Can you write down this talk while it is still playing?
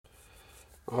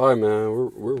All right,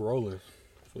 man. We're rolling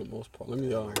for the most part. Let me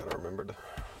I gotta remember to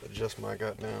adjust my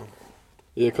goddamn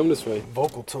come this way.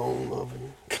 vocal tone of it.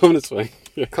 Come this way.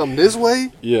 Come this way?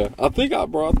 Yeah, I think I'll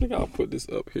put this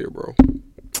up here, bro.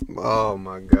 Oh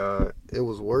my god, it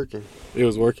was working. It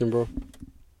was working, bro.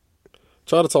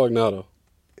 Try to talk now, though.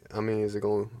 I mean, is it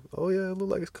going? Oh yeah, it look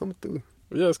like it's coming through.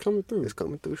 Yeah, it's coming through. It's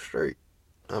coming through straight.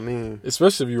 I mean,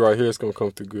 especially if you right here, it's gonna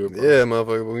come through good, bro. Yeah,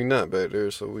 motherfucker, but we not back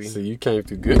there, so we. See, you came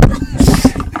through good.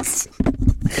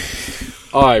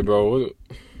 All right, bro.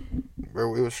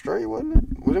 Bro, it was straight, wasn't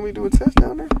it? Didn't we do a test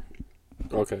down there?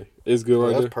 Okay, it's good right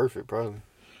that's there. Perfect, probably.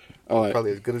 All right,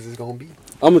 probably as good as it's gonna be.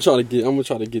 I'm gonna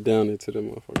try to get down into the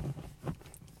motherfucker.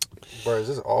 Bro, is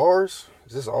this ours?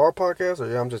 Is this our podcast,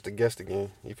 or I'm just a guest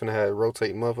again? You finna have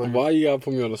rotating motherfuckers? Why you gotta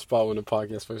put me on the spot when the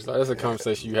podcast first started? That's a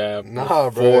conversation you have. Nah,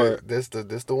 bro. This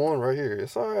the one right here.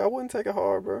 It's alright. I wouldn't take it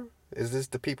hard, bro. Is this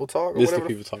the people talk? Or this whatever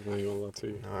the people talk. I ain't gonna lie to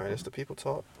you. All right, it's the people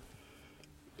talk.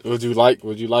 Would you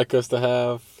like us to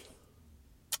have?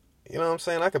 You know what I'm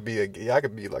saying? I could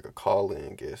be like a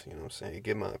call-in guest. You know what I'm saying?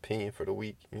 Give my opinion for the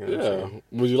week. You know what I'm saying?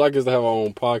 Would you like us to have our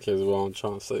own podcast? Is what I'm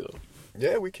trying to say though.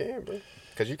 Yeah, we can, bro.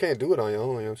 Cause you can't do it on your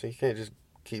own. You know what I'm saying? You can't just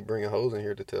keep bringing hoes in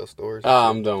here to tell stories.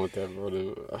 I'm done with that,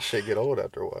 bro. Shit get old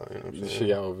after a while. You know what I'm saying? Shit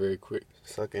got old very quick.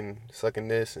 Sucking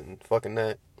this and fucking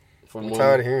that. I'm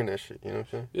tired of hearing that shit. You know what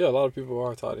I'm saying? Yeah, a lot of people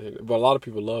are tired of hearing it, but a lot of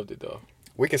people loved it though.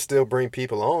 We can still bring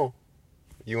people on.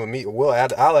 You and me.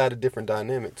 I'll add a different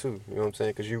dynamic too. You know what I'm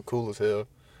saying? Cause you cool as hell,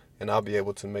 and I'll be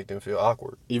able to make them feel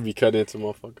awkward. You be cut into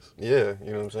motherfuckers. Yeah,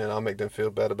 you know what I'm saying? I'll make them feel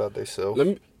bad about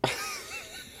themselves.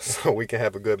 So we can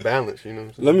have a good balance, you know what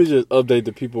I'm saying? Let me just update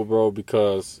the people, bro,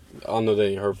 because I know they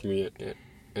ain't heard from me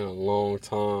in a long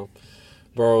time.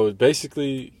 Bro,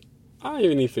 basically, I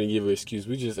ain't even finna give an excuse.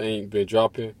 We just ain't been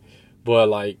dropping. But,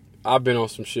 like, I've been on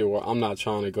some shit where I'm not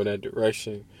trying to go that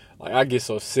direction. Like, I get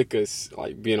so sick of,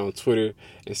 like, being on Twitter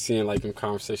and seeing, like, them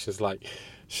conversations like,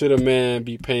 should a man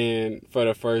be paying for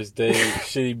the first date?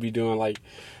 Should he be doing, like,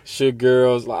 should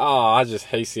girls? Like, I just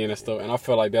hate seeing that stuff. And I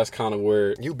feel like that's kind of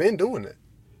where... You've been doing it.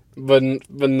 But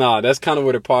nah, that's kind of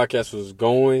where the podcast was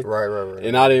going. Right.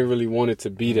 And I didn't really want it to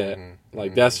be that.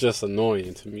 Like, that's just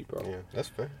annoying to me, bro. Yeah, that's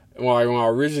fair. When I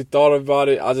originally thought about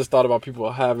it, I just thought about people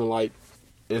having, like,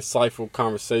 insightful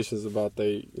conversations about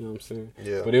you know what I'm saying?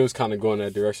 Yeah. But it was kind of going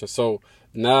that direction. So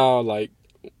now, like,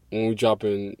 when we drop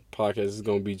in podcasts, it's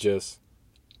going to be just,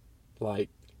 like,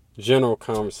 general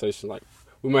conversation. Like,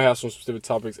 we might have some specific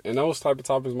topics, and those type of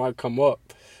topics might come up,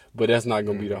 but that's not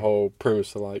going to be the whole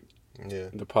premise of, like,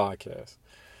 the podcast.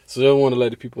 So I want to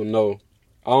let the people know.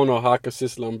 I don't know how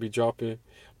consistently I'm going to be dropping,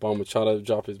 but I'm going to try to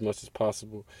drop as much as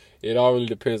possible. It all really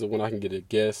depends on when I can get a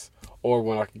guest or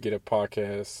when I can get a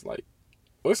podcast. Like,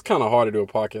 well, it's kind of hard to do a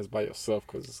podcast by yourself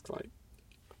because it's like...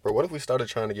 Bro, what if we started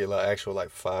trying to get, like, actual, like,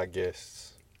 5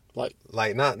 guests? Like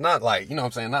not like, you know what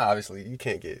I'm saying? Not obviously, you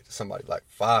can't get somebody like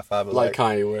 5, but like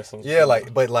Kanye West. Yeah,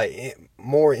 like, but like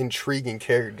more intriguing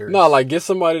characters. No, like get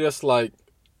somebody that's like,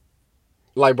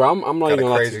 bro, I'm not even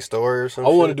got a crazy story or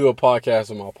something. I want to do a podcast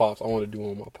with my pops. I want to do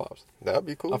one with my pops. That'd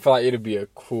be cool. I feel like it'd be a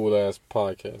cool ass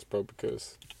podcast, bro,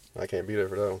 because I can't be there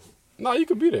for that one. Nah, you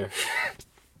could be there.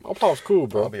 My pop's cool,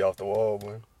 bro. I'll be off the wall,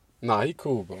 boy. Nah, he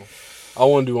cool, bro. I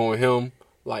want to do one with him,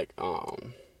 like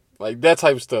that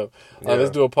type of stuff. Like,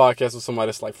 let's do a podcast with somebody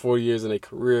that's like 40 years in their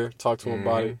career. Talk to him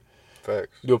about it.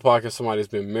 Facts. Do a podcast with somebody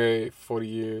that's been married 40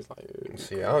 years. Like,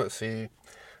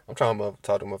 I'm trying to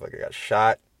talk to a motherfucker that got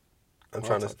shot. I'm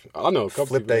trying to. I know a couple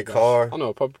flip their car. I know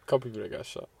a couple people that got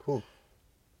shot. Who?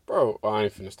 Bro, I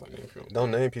ain't finna start naming people.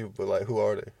 Don't name people, but like, who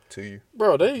are they to you?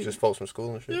 Bro, they just folks from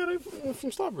school and shit. Yeah, they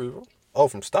from Stockbridge, bro. Oh,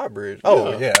 from Stockbridge.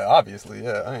 Oh, yeah, obviously,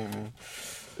 yeah. I ain't mean.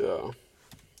 Yeah.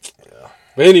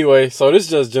 But anyway, so this is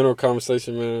just general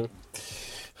conversation, man.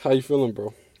 How you feeling,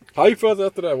 bro? How you felt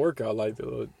after that workout, like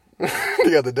the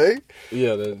other day?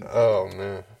 Yeah. Oh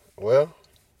man. Well,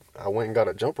 I went and got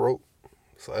a jump rope,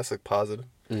 so that's a positive.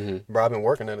 Mm-hmm. Bro, I've been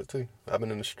working at it too. I've been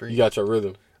in the street. You got your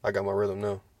rhythm. I got my rhythm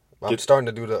now. I'm starting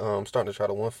to do starting to try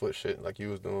the 1 foot shit like you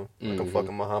was doing. Like I'm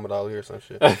fucking Muhammad Ali or some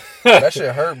shit. That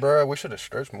shit hurt, bro. We should have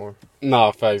stretched more.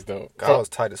 Nah, facts though. I was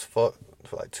tight as fuck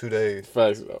for like 2 days.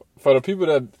 Facts though. For the people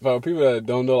that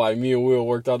don't know, like me and Will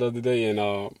worked out the other day, and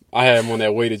I had him on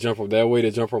that weighted jump rope. That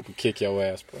weighted jump rope will kick your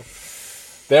ass, bro.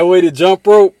 That weighted jump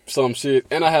rope, some shit.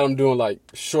 And I had him doing like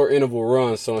short interval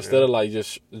runs. So instead of like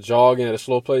just jogging at a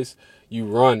slow pace, you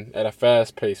run at a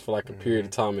fast pace for like a period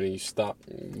of time, and then you stop,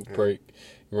 and you break,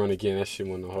 you run again. That shit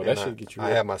went the whole. That shit get you. I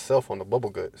had myself on the bubble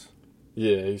guts.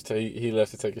 Yeah, he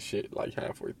left to take a shit like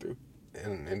halfway through,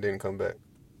 and didn't come back.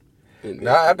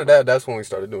 Now after that, that's when we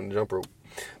started doing the jump rope.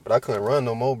 But I couldn't run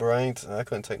no more, bro. I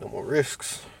couldn't take no more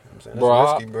risks. I'm saying, bro,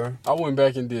 that's risky, bro. I went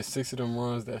back and did 6 of them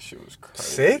runs. That shit was crazy.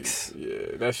 6?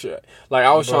 Yeah, that shit. Like,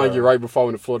 I was trying to get right before I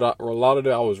went to Florida. A lot of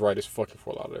that, I was right as fucking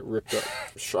for a lot of that. Ripped up.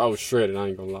 I was shredded, I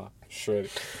ain't gonna lie.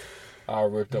 Shredded. I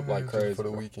ripped up like crazy. For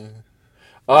the weekend.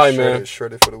 All right, man.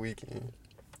 Shredded for the weekend.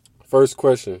 First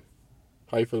question.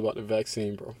 How you feel about the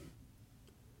vaccine, bro?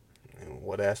 In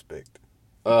what aspect?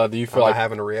 Do you feel like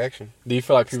having a reaction? Do you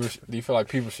feel like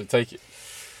people should take it?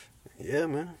 Yeah,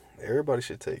 man. Everybody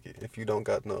should take it. If you don't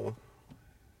got no,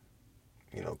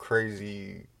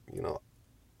 crazy,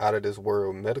 out of this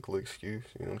world medical excuse.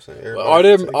 You know what I'm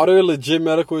saying? Are there legit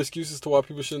medical excuses to why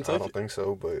people shouldn't take it? I don't think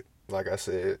so, but like I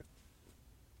said,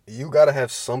 you gotta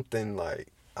have something like,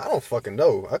 I don't fucking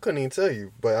know. I couldn't even tell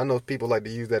you, but I know people like to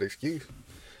use that excuse.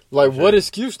 Like, what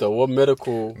excuse though? What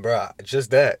medical? Bruh,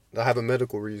 just that. I have a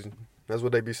medical reason. That's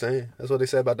what they be saying. That's what they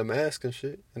say about the mask and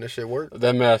shit. And that shit work.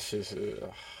 That mask is...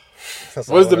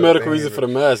 What's the medical reason for the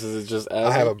mask? Is it just asthma?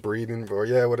 I have a breathing, bro.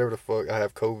 Yeah, whatever the fuck. I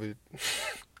have COVID.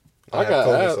 I have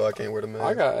COVID, so I can't wear the mask.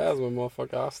 I got asthma,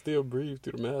 motherfucker. I still breathe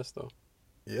through the mask, though.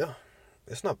 Yeah.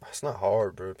 It's not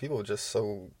hard, bro. People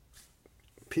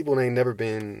ain't never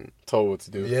been... told what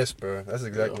to do. Yes, bro. That's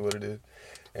exactly what it is.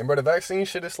 And, bro, the vaccine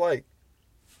shit, it's like...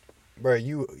 Bro,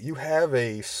 you have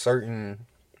a certain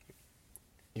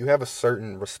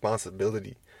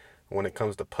responsibility when it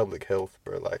comes to public health,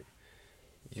 bro. Like,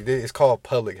 it's called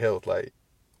public health. Like,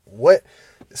 what?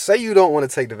 Say you don't want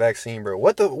to take the vaccine, bro.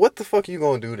 What the fuck are you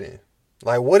gonna do then?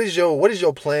 Like, what is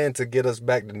your plan to get us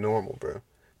back to normal, bro?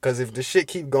 Because if the shit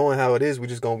keep going how it is, we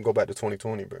just gonna go back to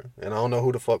 2020, bro. And I don't know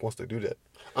who the fuck wants to do that.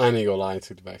 I ain't gonna lie, I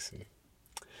took the vaccine.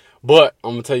 But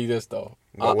I'm gonna tell you this though.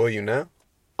 But will you now?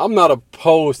 I'm not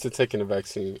opposed to taking the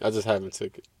vaccine. I just haven't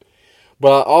took it.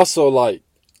 But I also like...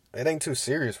 It ain't too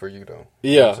serious for you, though.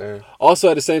 Yeah. Also,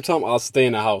 at the same time, I'll stay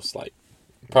in the house. Like,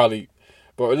 probably...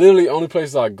 But literally, only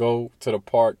places I go to the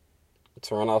park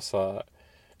to run outside.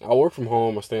 I work from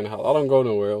home. I stay in the house. I don't go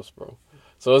nowhere else, bro.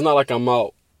 So it's not like I'm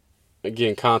out and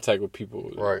getting contact with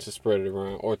people to spread it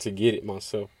around or to get it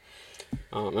myself.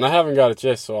 And I haven't got it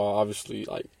yet, so obviously,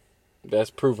 like,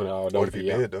 that's proven that I don't What if you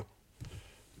did, though?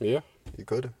 Yeah. You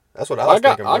could have. That's what I was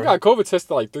thinking, bro. I got COVID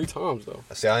tested like 3 times, though.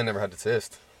 See, I ain't never had to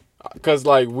test. Because,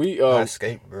 like, I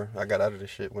escaped, bro. I got out of this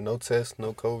shit with no test,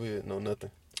 no COVID, no nothing.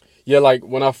 Yeah, like,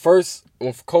 when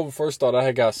COVID first started, I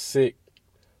had got sick.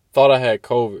 Thought I had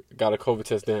COVID. Got a COVID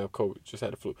test, didn't have COVID. Just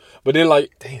had the flu. But then,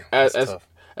 like, damn,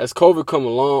 as COVID come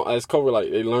along, as COVID,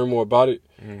 like, they learn more about it,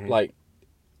 like,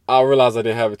 I realized I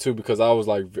didn't have it, too, because I was,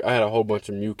 like, I had a whole bunch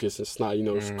of mucus and snot. You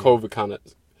know, COVID kind of,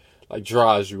 like,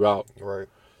 dries you out. Right.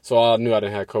 So I knew I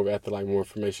didn't have COVID after, like, more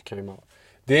information came out.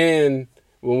 Then,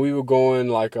 when we were going,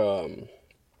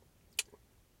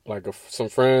 some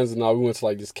friends and we went to,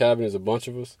 like, this cabin. There's a bunch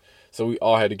of us. So we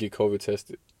all had to get COVID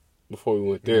tested before we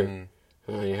went there. And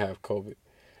I didn't have COVID.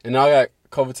 And I got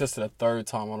COVID tested a 3rd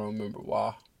time. I don't remember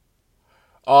why.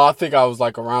 Oh, I think I was,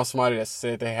 like, around somebody that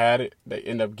said they had it. They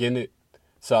ended up getting it.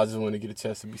 So I just wanted to get a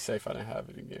test to be safe. I didn't have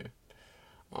it again.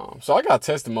 So I got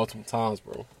tested multiple times,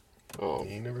 bro. You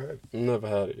ain't never had it? Never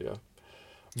had it, yeah.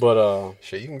 But,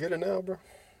 shit, you can get it now, bro.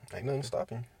 Ain't nothing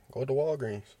stopping you. Go to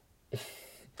Walgreens.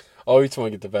 Oh, you just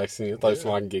want to get the vaccine? I thought you just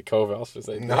want to get COVID. I was just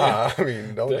saying, nah, I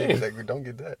mean, don't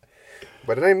get that.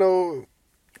 But it ain't no.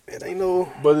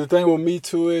 But the thing with me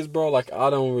too is, bro, like, I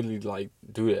don't really, like,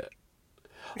 do that.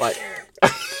 Like,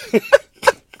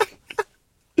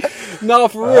 no,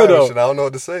 for real though. Shit, I don't know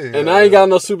what to say. And I ain't got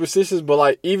no superstitions, but,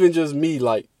 like, even just me,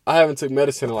 like, I haven't took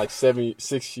medicine in like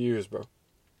 6 years, bro.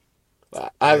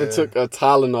 Like, I haven't took a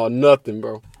Tylenol, nothing,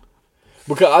 bro.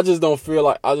 Because I just don't feel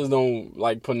like, I just don't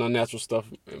like putting unnatural stuff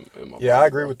in my body. Yeah, I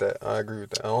agree with that. I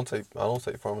don't take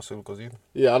pharmaceuticals either.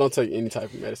 Yeah, I don't take any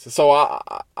type of medicine. So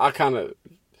I kind of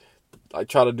like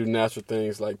try to do natural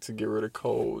things, like to get rid of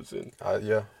colds and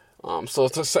yeah. So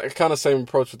it's kind of same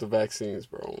approach with the vaccines,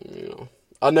 bro. You know,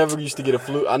 I never used to get a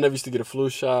flu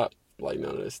shot, like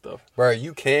none of that stuff. Bro,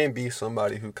 you can be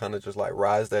somebody who kind of just like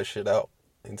rides that shit out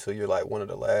until you're like one of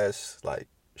the last like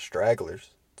stragglers.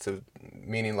 To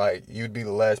meaning like you'd be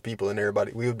the last people and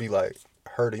everybody, we would be like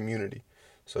herd immunity,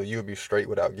 so you would be straight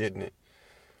without getting it.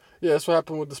 Yeah, that's what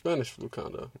happened with the Spanish flu,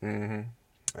 kind of.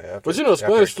 Yeah, but you know,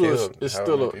 Spanish flu is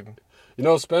still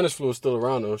Spanish flu is still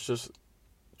around though. It's just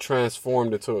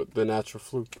transformed into the natural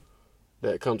flu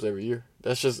that comes every year.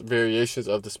 That's just variations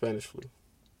of the Spanish flu,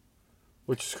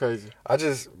 which is crazy. I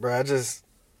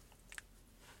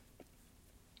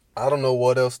don't know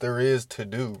what else there is to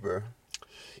do, bro.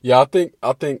 Yeah, I think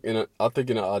in an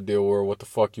ideal world, what the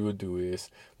fuck you would do is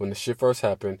when the shit first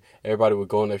happened, everybody would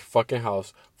go in their fucking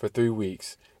house for 3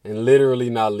 weeks, and literally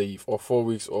not leave, or 4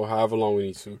 weeks, or however long we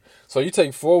need to. So you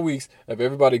take 4 weeks of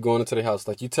everybody going into the house.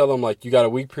 Like, you tell them, like, you got a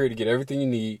week period to get everything you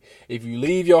need. If you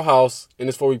leave your house in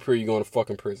this 4 week period, you're going to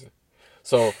fucking prison.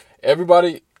 So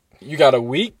everybody, you got a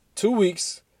week, 2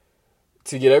 weeks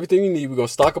to get everything you need. We're going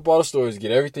to stock up all the stores,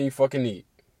 get everything you fucking need.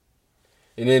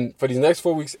 And then for these next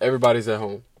 4 weeks, everybody's at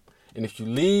home. And if you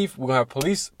leave, we're going to have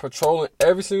police patrolling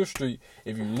every single street.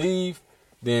 If you leave,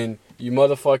 then you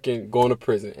motherfucking going to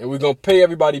prison. And we're going to pay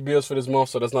everybody bills for this month,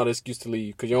 so that's not an excuse to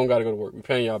leave, because you don't got to go to work. We're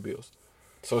paying y'all bills.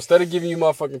 So instead of giving you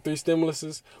motherfucking 3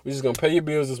 stimuluses, we're just going to pay your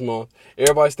bills this month.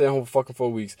 Everybody stay at home for fucking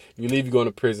 4 weeks. You leave, you're going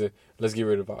to prison. Let's get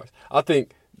rid of the virus. I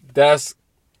think that's,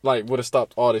 like, would have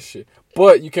stopped all this shit.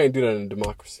 But you can't do that in a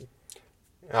democracy.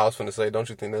 I was finna say, don't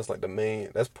you think that's like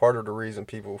that's part of the reason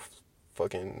people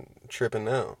fucking tripping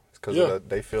now? It's because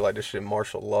they feel like this shit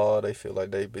martial law. They feel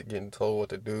like they be getting told what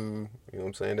to do. You know what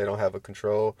I'm saying? They don't have a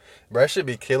control. But that should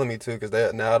be killing me too,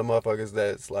 because now the motherfuckers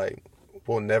that's like,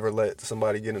 will never let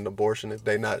somebody get an abortion if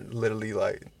they not literally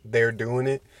like, they're doing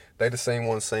it. They the same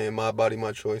ones saying my body,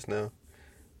 my choice now.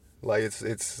 Like,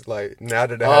 it's like, now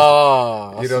that it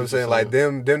has, you know what I'm saying? Like,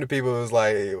 them the people who's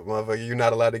like, motherfucker, you're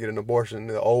not allowed to get an abortion.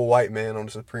 The old white man on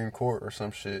the Supreme Court or some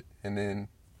shit. And then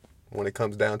when it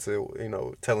comes down to, you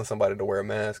know, telling somebody to wear a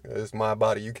mask, it's my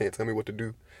body, you can't tell me what to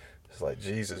do. It's like,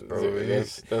 Jesus, bro.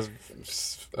 That's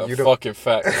a fucking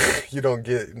fact. You don't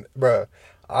get, bro.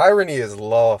 Irony is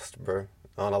lost, bro,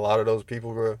 on a lot of those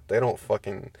people, bro. They don't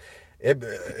fucking,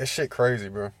 it's shit crazy,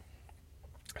 bro.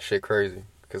 Shit crazy.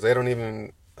 Because they don't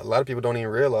even, a lot of people don't even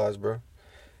realize, bro.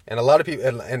 And a lot of people,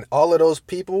 and all of those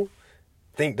people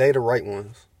think they the right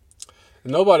ones.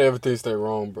 Nobody ever thinks they're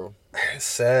wrong, bro. It's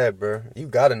sad, bro. You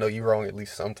gotta know you wrong at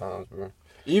least sometimes, bro.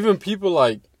 Even people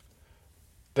like,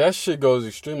 that shit goes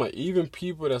extreme. Like, even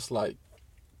people that's like,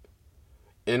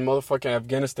 in motherfucking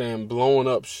Afghanistan blowing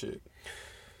up shit,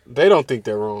 they don't think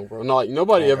they're wrong, bro. No, like,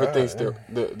 nobody ever thinks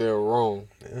they're wrong.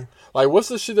 Yeah. Like, what's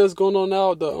the shit that's going on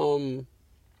now? The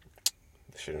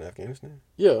shit in Afghanistan?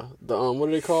 Yeah. The what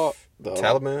do they call the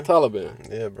Taliban?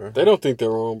 Taliban. Yeah, bro. They don't think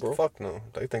they're wrong, bro. Fuck no.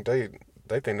 They think they're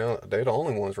the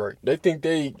only ones right. They think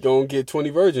they gonna get 20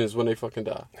 virgins when they fucking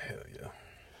die. Hell yeah.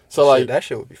 So like, that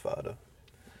shit would be fire though.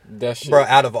 That shit, bro.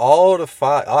 Out of all the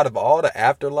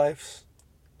afterlives,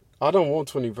 I don't want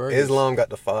 20 virgins. Islam got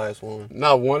the finest one.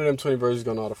 Not one of them 20 virgins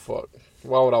gonna know how to fuck.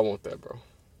 Why would I want that, bro?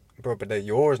 Bro, but they're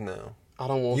yours now. I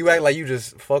don't want. You act like you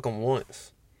just fuck them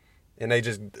once, and they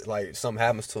just like something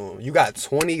happens to them. You got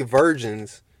 20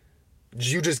 virgins.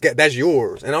 You just get, that's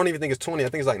yours, and I don't even think it's 20. I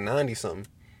think it's like 90 something.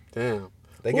 Damn.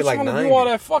 They get like 90. Do all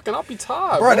that fucking? I'll be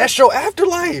tired, bro. That's your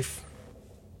afterlife.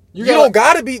 You gotta, don't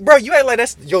gotta be, bro. You act like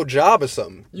that's your job or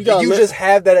something. You just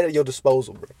have that at your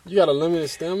disposal, bro. You got a limited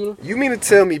stamina. You mean to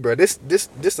tell me, bro? This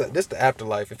the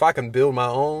afterlife. If I can build my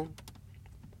own,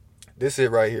 this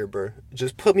it right here, bro.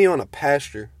 Just put me on a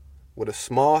pasture with a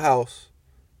small house,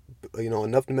 you know,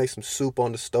 enough to make some soup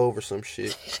on the stove or some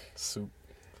shit. Soup.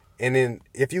 And then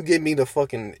if you give me the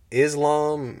fucking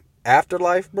Islam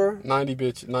afterlife, bro. 90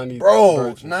 virgins.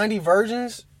 90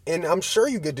 virgins. And I'm sure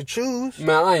you get to choose.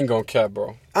 Man, I ain't gonna cap,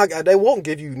 bro. They won't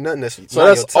give you nothing that's so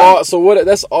that's all. So what?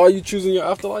 That's all you choose in your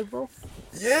afterlife, bro?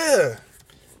 Yeah.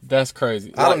 That's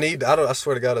crazy. I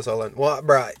swear to God, that's all I. Well,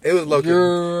 bro, it was low.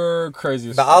 You're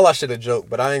crazy. The Allah shit a joke,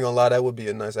 but I ain't gonna lie, that would be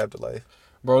a nice afterlife.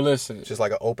 Bro, listen. Just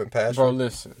like an open pasture. Bro,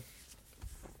 listen.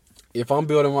 If I'm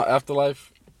building my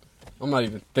afterlife, I'm not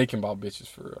even thinking about bitches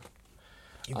for real.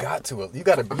 You got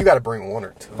to bring one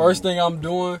or two. First thing I'm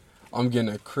doing, I'm getting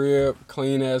a crib,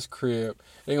 clean ass crib.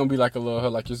 It ain't gonna be like a little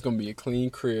hut, like it's gonna be a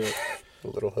clean crib. A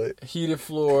little hut. Heated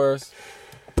floors,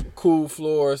 cool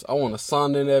floors. I want a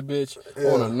sauna in that bitch. Yeah.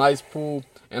 I want a nice pool,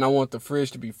 and I want the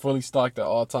fridge to be fully stocked at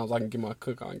all times. I can get my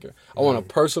cook on here. I want a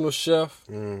personal chef.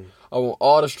 I want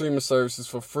all the streaming services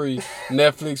for free.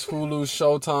 Netflix, Hulu,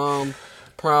 Showtime,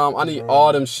 Prime. I need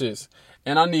all them shits.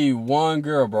 And I need one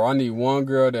girl, bro. I need one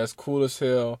girl that's cool as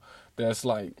hell, that's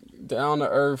like down to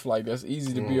earth, like that's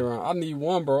easy to be around. I need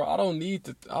one, bro. I don't need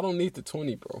the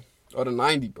 20, bro. Or the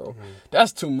 90, bro.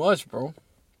 That's too much, bro.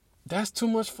 That's too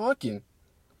much fucking.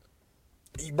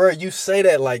 Bro, you say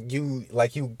that like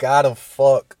you gotta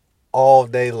fuck all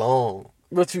day long.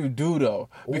 But you do though.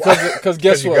 Because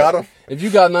guess what? Got 'em? If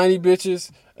you got 90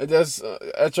 bitches that's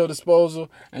at your disposal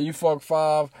and you fuck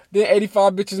 5, then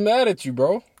 85 bitches mad at you,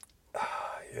 bro.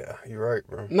 Yeah, you're right,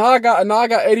 bro. Now I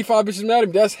got 85 bitches mad at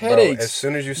me. That's headaches. Bro, as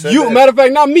soon as you said that. Matter of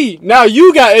fact, not me. Now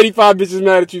you got 85 bitches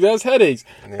mad at you. That's headaches.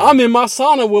 Yeah. I'm in my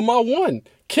sauna with my one.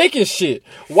 Kicking shit.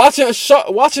 Watching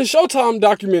Showtime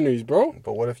documentaries, bro.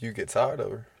 But what if you get tired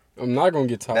of her? I'm not going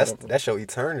to get tired of her. That's your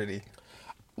eternity.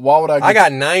 Why would I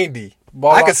got 90.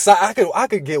 I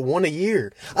could get one a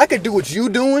year. I could do what you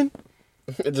doing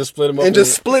and just split them up. And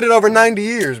just split it over 90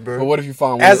 years, bro. But what if you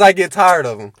find one? I get tired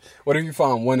of them. What if you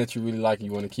find one that you really like and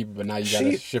you want to keep it, but now you got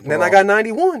to ship it Then off? I got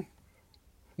 91.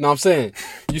 No, I'm saying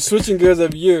you switching girls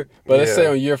every year, but let's say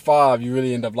on year 5 you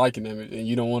really end up liking them and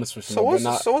you don't want to switch them. So what's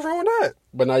wrong with that?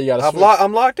 But now you got to switch.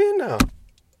 I'm locked in now.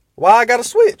 Why I got to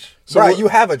switch? So right, you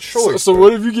have a choice. So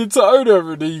what if you get tired of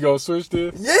it? Then you gonna switch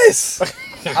this? Yes.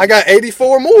 I got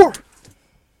 84 more.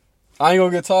 I ain't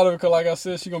gonna get tired of it because, like I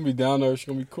said, she gonna be down there. She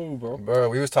gonna be cool, bro. Bro,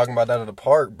 we was talking about that at the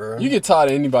park, bro. You get tired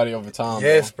of anybody over time.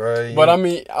 Yes, bro. But I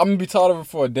mean, I'm gonna be tired of it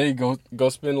for a day. Go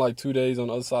spend like 2 days on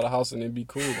the other side of the house and then be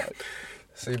cool. Like,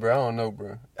 see, bro, I don't know,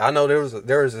 bro. I know there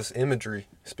was this imagery.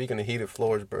 Speaking of heated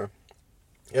floors, bro.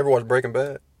 You ever watch Breaking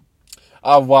Bad?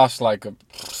 I watched like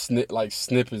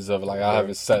snippets of it. Like I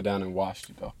haven't sat down and watched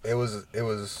it though. It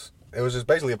was just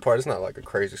basically a part. It's not like a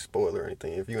crazy spoiler or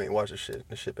anything. If you ain't watched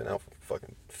this shit been out for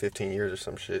fucking 15 years or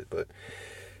some shit. But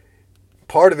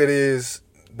part of it is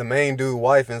the main dude's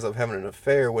wife ends up having an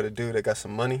affair with a dude that got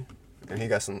some money, and he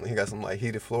got some like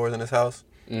heated floors in his house.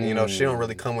 And, you know, she don't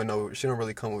really come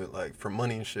with like for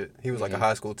money and shit. He was like a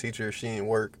high school teacher. She didn't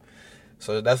work.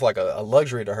 So that's like a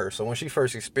luxury to her. So when she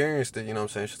first experienced it, you know what I'm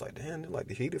saying, she's like, damn, like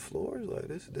the heated floors, like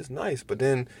this nice. But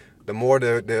then the more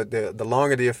the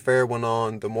longer the affair went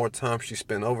on, the more time she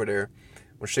spent over there.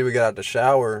 When she would get out the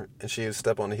shower and she would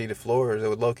step on the heated floors, it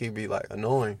would low key be like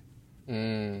annoying.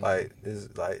 Like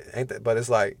it's like ain't that? But it's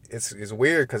like it's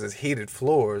weird because it's heated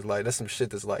floors. Like that's some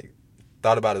shit that's like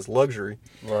thought about as luxury.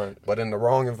 Right. But in the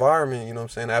wrong environment, you know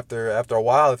what I'm saying? After a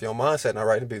while, if your mindset not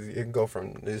right, it can go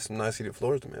from there's some nice heated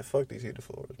floors to, man, fuck these heated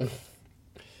floors, bro.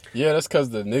 Yeah, that's because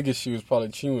the nigga she was probably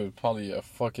cheating with was probably a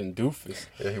fucking doofus.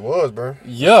 Yeah, he was, bro.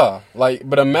 Yeah. Like,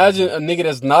 but imagine a nigga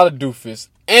that's not a doofus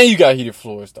and you got heated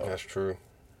floors, though. That's true.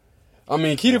 I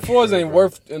mean, heated floors ain't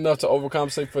worth enough to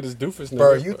overcompensate for this doofus nigga.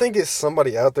 Bro, you think it's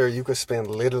somebody out there you could spend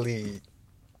literally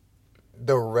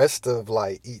the rest of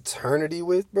like eternity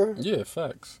with, bro? Yeah,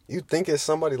 facts. You think it's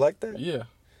somebody like that? Yeah.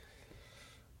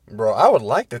 Bro, I would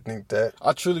like to think that.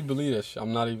 I truly believe that shit.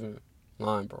 I'm not even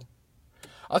lying, bro.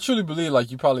 I truly believe like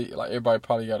you probably like everybody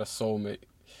probably got a soulmate.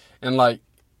 And like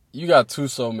you got 2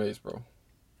 soulmates, bro.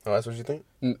 Oh, that's what you think?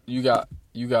 You got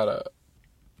a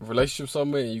relationship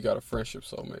soulmate and you got a friendship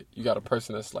soulmate. You got a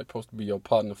person that's like supposed to be your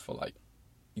partner for like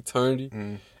eternity,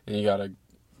 and you got a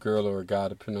girl or a guy,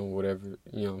 depending on whatever,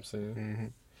 you know what I'm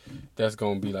saying? That's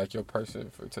gonna be like your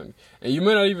person for eternity. And you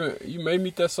may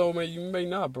meet that soulmate, you may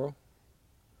not, bro.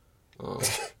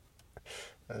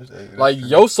 Like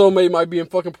your soulmate might be in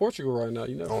fucking Portugal right now.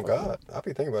 You know? Oh God, I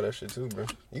be thinking about that shit too, bro.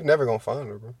 You never gonna find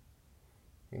her, bro.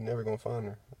 You never gonna find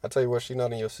her. I tell you what, she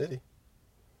not in your city.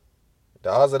 The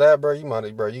odds of that, bro,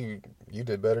 you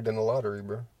did better than the lottery,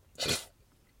 bro.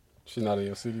 She not in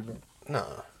your city, bro?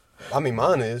 Nah. I mean,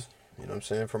 mine is. You know what I'm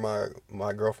saying? For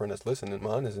my girlfriend that's listening,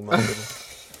 mine is in my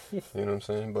city. You know what I'm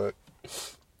saying? But,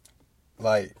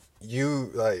 like,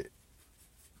 you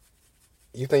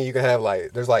think you can have,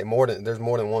 like, there's more than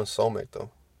one soulmate, though.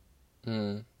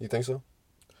 You think so?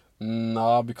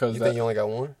 Nah, because you think you only got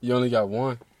one? You only got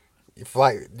one.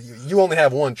 Like, you only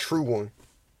have one true one.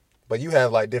 But you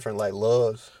have, like, different, like,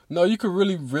 loves. No, you could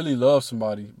really, really love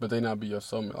somebody, but they not be your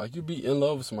soulmate. Like, you be in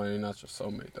love with somebody, they're not your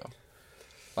soulmate, though.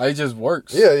 Like, it just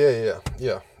works. Yeah.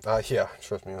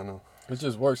 Trust me, I know. It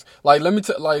just works. Like, let me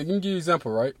give you an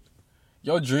example, right?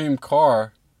 Your dream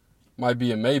car might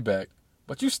be a Maybach,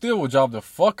 but you still will drive the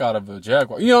fuck out of a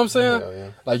Jaguar. You know what I'm saying? Yeah.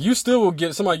 Like, you still will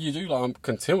get somebody you like, I'm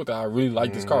content with that. I really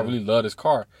like this car. I really love this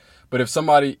car. But if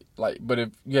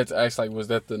you had to ask, like, was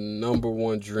that the number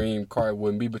one dream car? It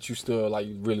wouldn't be, but you still, like,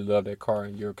 you really love that car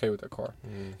and you're okay with that car.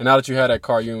 And now that you have that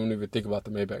car, you don't even think about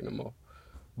the Maybach no more.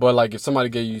 But, like, if somebody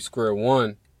gave you square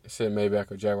one and said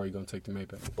Maybach or Jaguar, you're going to take the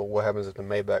Maybach. But what happens if the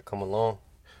Maybach come along?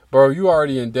 Bro, you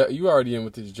already in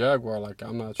with this Jaguar. Like,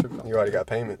 I'm not tripping. You already got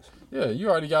payments. Yeah, you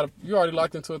already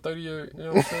locked into a 30-year, you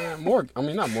know what I'm saying? Mortgage. I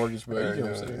mean, not mortgage, but you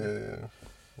know what I'm saying.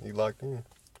 Yeah. You locked in.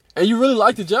 And you really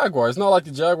like the Jaguar. It's not like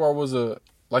the Jaguar was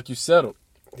like you settled.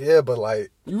 Yeah, but like...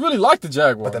 You really like the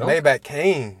Jaguar. But the Maybach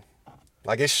came.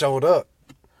 Like, it showed up.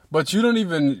 But you don't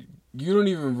even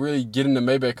really get in the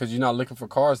Maybach because you're not looking for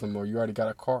cars no more. You already got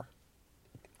a car.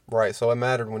 Right, so it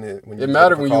mattered when you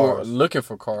were looking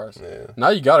for cars. Yeah. Now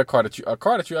you got a car that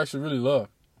you actually really love.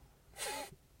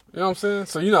 You know what I'm saying?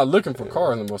 So you're not looking for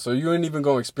cars no more. So you ain't even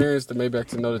gonna experience the Maybach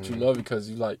to know that you love it because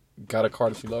you like got a car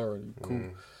that you love already.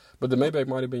 Cool. But the Maybach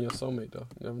might have been your soulmate though.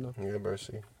 You never know. Yeah, bro.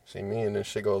 See me and then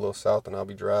shit go a little south and I'll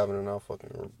be driving and I'll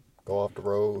fucking go off the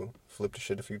road, flip the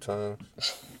shit a few times,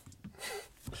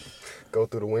 go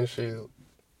through the windshield.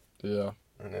 Yeah.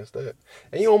 And that's that.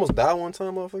 And you almost died one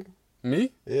time, motherfucker.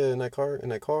 Me? Yeah, in that car.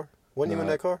 Wasn't you in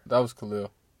that car? That was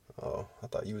Khalil. Oh, I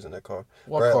thought you was in that car.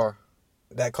 What Bruh, car?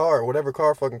 That car, whatever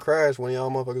car fucking crashed when y'all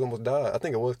motherfuckers almost died. I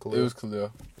think it was Khalil. It was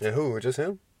Khalil. And who? Just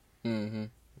him? Mm-hmm.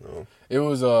 No. It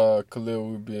was Khalil.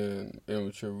 We being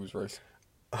immature. We was racing.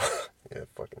 Yeah,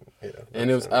 fucking yeah. And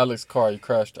it was Alex's car. He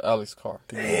crashed Alex's car.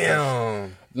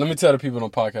 Damn. Let me tell the people on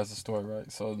the podcast the story,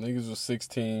 right? So niggas was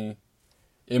 16,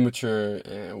 immature,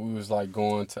 and we was like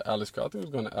going to Alex's car. I think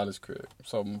we was going to Alex's crib.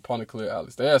 So my partner Khalil,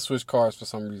 Alex. They had switched cars for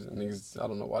some reason. Niggas, I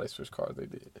don't know why they switched cars. They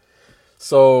did.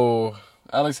 So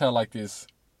Alex had like this.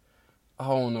 I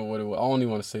don't know what it was. I don't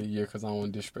even want to say the year because I don't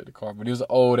want to disrespect the car. But it was an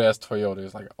old ass Toyota. It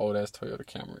was like an old ass Toyota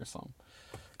Camry or something.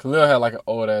 Khalil had like an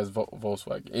old ass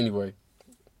Volkswagen. Anyway,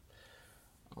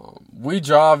 we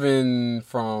driving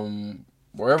from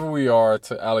wherever we are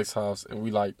to Alex's house, and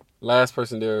we like last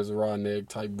person there is a raw neg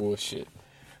type bullshit.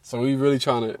 So we really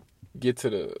trying to get to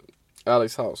the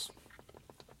Alex's house.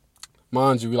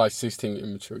 Mind you, we like 16,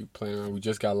 immature. We playing around. We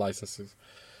just got licenses.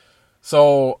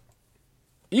 So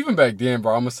even back then,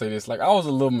 bro, I'm gonna say this. Like, I was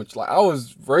a little much, like, I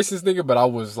was racist nigga, but I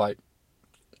was, like,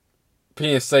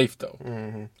 being safe, though.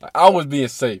 Mm-hmm. Like, I was being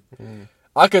safe. Mm-hmm.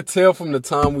 I could tell from the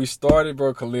time we started,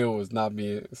 bro, Khalil was not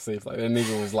being safe. Like, that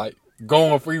nigga was, like,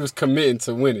 going for, he was committing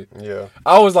to winning. Yeah.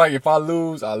 I was like, if I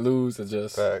lose, I lose. I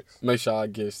just Facts. make sure I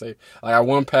get safe. Like, I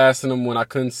wasn't passing him when I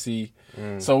couldn't see.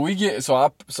 So we get,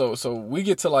 so we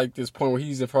get to, like, this point where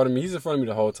he's in front of me. He's in front of me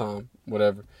the whole time,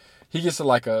 whatever. He gets to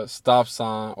like a stop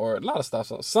sign, or not a stop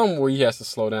sign, somewhere where he has to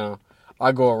slow down.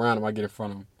 I go around him, I get in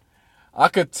front of him. I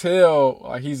could tell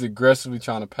like he's aggressively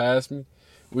trying to pass me.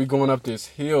 We going up this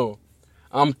hill.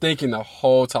 I'm thinking the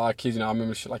whole time, I kid you not, I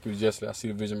remember shit like it was yesterday. I see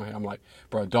the vision in my head. I'm like,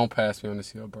 bro, don't pass me on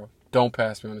this hill, bro. Don't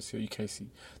pass me on this hill. You can't see.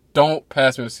 Don't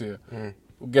pass me on this hill. Well,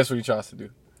 guess what he tries to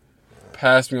do?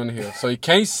 Pass me on the hill. So he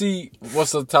can't see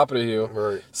what's at the top of the hill.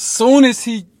 Right. Soon as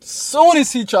he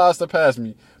tries to pass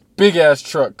me, big ass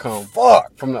truck come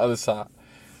from the other side.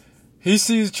 He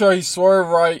sees the truck, he swerve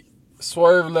right,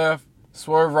 swerve left,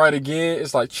 swerve right again.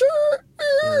 It's like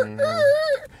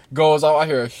goes off. I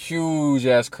hear a huge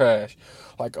ass crash.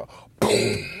 Like a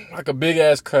boom, like a big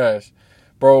ass crash.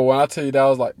 Bro, when I tell you that, I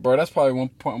was like, bro, that's probably one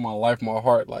point in my life my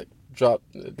heart like dropped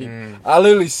deep. I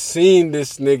literally seen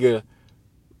this nigga.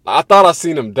 I thought I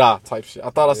seen him die type shit. I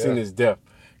thought I seen his death.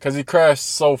 Cause he crashed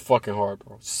so fucking hard,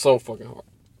 bro. So fucking hard.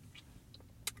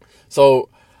 So,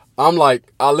 I'm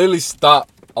like, I literally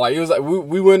stopped. Like, it was like,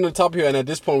 we went on the top of the hill, and at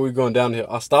this point, we were going down the hill.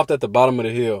 I stopped at the bottom of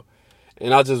the hill,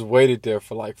 and I just waited there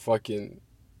for, like, fucking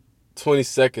 20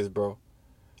 seconds, bro.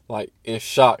 Like, in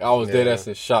shock. I was dead ass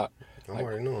in shock. I like,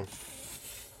 already know.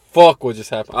 Fuck what just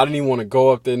happened. I didn't even want to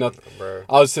go up there, nothing. Bro.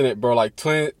 I was sitting there, bro, like,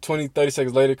 20, 30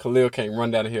 seconds later, Khalil came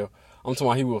run down the hill. I'm talking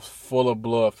about he was full of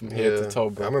blood from head to toe,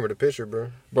 bro. I remember the picture,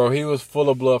 bro. Bro, he was full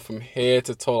of blood from head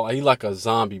to toe. Like, he like a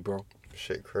zombie, bro.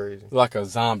 Shit crazy. Like a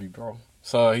zombie, bro.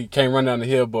 So he came running down the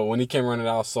hill, but when he came running,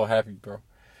 I was so happy, bro.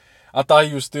 I thought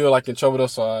he was still like in trouble though,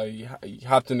 so he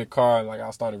hopped in the car. Like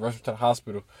I started rushing to the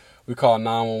hospital. We called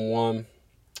 911.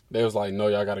 They was like, "No,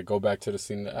 y'all got to go back to the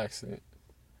scene of the accident,"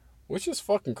 which is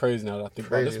fucking crazy now that I think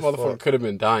about it. This motherfucker could have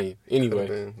been dying anyway.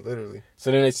 Been, literally.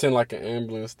 So then they sent like an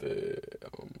ambulance.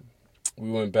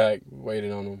 We went back,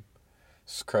 waited on him.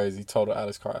 It's crazy. He told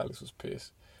Alex car. Alex was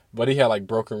pissed. But he had like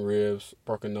broken ribs,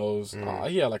 broken nose.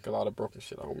 He had like a lot of broken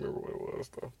shit. I don't remember what it was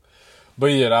though. But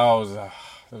yeah, that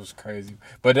was crazy.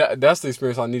 But that's the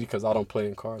experience I needed because I don't play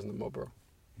in cars no more, bro.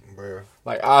 Bro.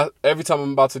 Like every time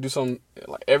I'm about to do something,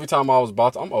 like every time I was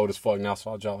about to, I'm old as fuck now,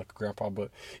 so I drive like a grandpa.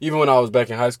 But even when I was back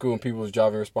in high school and people was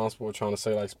driving irresponsible, trying to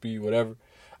say like speed, whatever,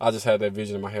 I just had that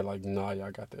vision in my head like, nah,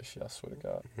 y'all got that shit. I swear to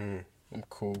God, I'm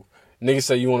cool. Niggas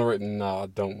say you want to race? Nah, I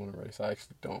don't want to race. I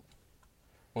actually don't.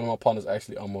 One of my partners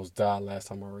actually almost died last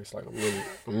time I raced. Like,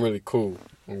 I'm really cool.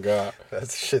 On God.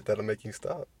 That's shit that'll make you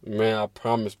stop. Man, I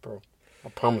promise, bro. I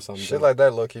promise I'm shit done. Like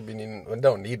that, low-key,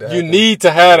 don't need to happen. You need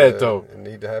to have that, though. It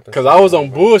need to happen. Because I was on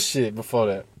bullshit before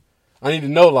that. I need to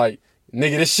know, like,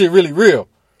 nigga, this shit really real.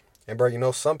 And, bro, you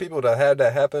know, some people that had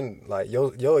that happen, like,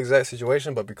 your exact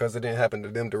situation, but because it didn't happen to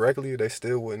them directly, they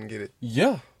still wouldn't get it.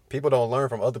 Yeah. People don't learn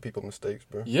from other people's mistakes,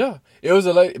 bro. Yeah. It was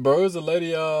a lady, bro. It was a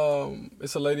lady,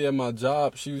 it's a lady at my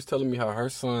job. She was telling me how her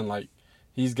son, like,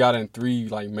 he's got in 3,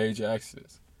 like, major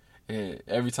accidents. And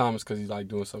every time it's because he's, like,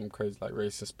 doing something crazy, like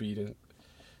racing, speeding.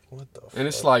 What the fuck? And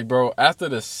it's like, bro, after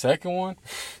the second one,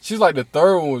 she's like, the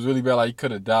third one was really bad, like, he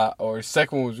could have died. Or the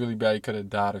second one was really bad, he could have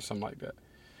died or something like that.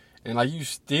 And, like, you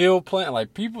still playing.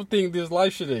 Like, people think this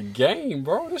life shit is a game,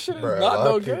 bro. This shit is not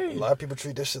no game. A lot of people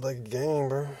treat this shit like a game,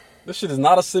 bro. This shit is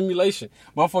not a simulation.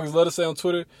 Motherfuckers love to say on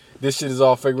Twitter, this shit is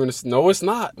all figuring. No, it's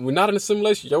not. We're not in a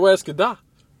simulation. Your ass could die.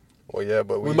 Well, yeah,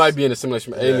 but we might be in a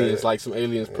simulation with aliens, like some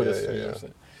aliens put us. You know what I'm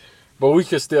saying? But we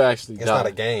could still actually die. It's not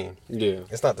a game. Yeah.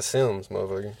 It's not The Sims,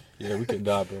 motherfucker. Yeah, we could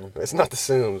die, bro. It's not The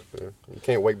Sims, bro. You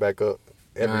can't wake back up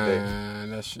every day.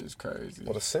 Man, that shit's crazy.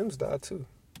 Well, The Sims die too.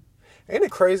 Ain't it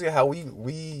crazy how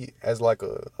we as like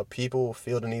a people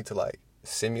feel the need to like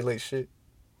simulate shit?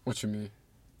 What you mean?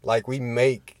 Like we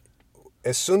make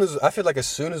as soon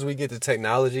as we get the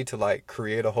technology to like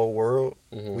create a whole world,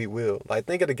 we will. Like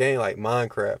think of the game like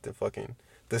Minecraft and fucking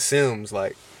The Sims.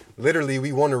 Like literally,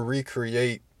 we want to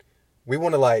recreate. We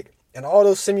want to like, and all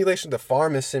those simulations, the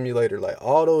farming simulator, like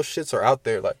all those shits are out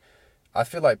there. Like, I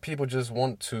feel like people just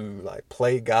want to like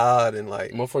play God and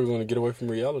like. Motherfuckers want to get away from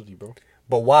reality, bro.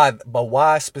 But why? But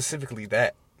why specifically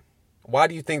that? Why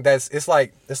do you think that's? It's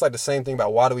like the same thing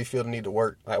about why do we feel the need to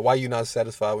work? Like why are you not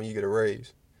satisfied when you get a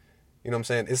raise? You know what I'm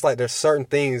saying? It's like there's certain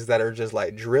things that are just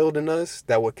like drilled in us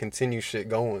that would continue shit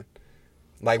going.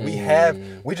 Like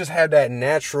we just have that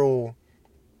natural.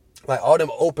 Like all them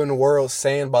open world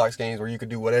sandbox games where you could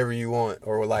do whatever you want,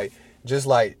 or like just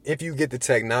like if you get the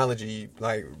technology,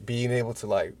 like being able to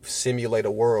like simulate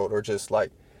a world, or just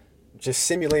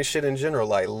simulate shit in general,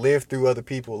 like live through other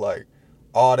people, like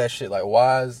all that shit. Like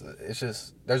why is it's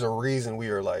just there's a reason we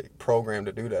are like programmed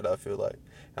to do that. I feel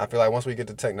like once we get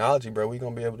the technology, bro, we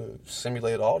gonna be able to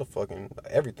simulate all the fucking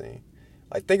everything.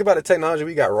 Like think about the technology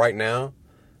we got right now,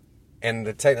 and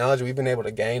the technology we've been able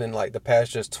to gain in like the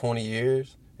past just 20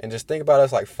 years. And just think about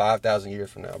us like 5,000 years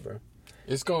from now, bro.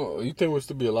 You think we'll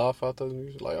still be alive 5,000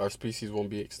 years? Like our species won't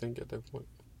be extinct at that point?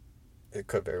 It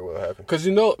could very well happen. Cause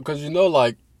you know,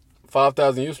 like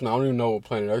 5,000 years from now, I don't even know what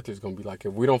planet Earth is gonna be like.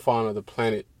 If we don't find another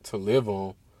planet to live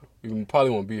on, we probably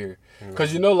won't be here.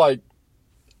 Cause you know, like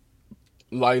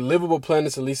livable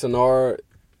planets, at least in our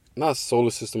not solar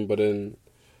system, but in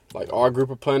like our group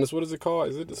of planets. What is it called?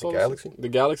 Is it the solar galaxy? System? The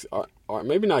galaxy? Or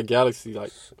maybe not galaxy.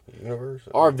 Like universe.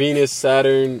 Our Venus,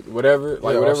 Saturn, whatever.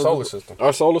 Like whatever. Our solar system.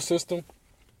 Our solar system.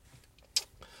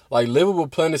 Like livable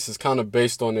planets is kind of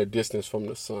based on their distance from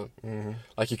the sun. Mm-hmm.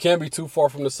 Like you can't be too far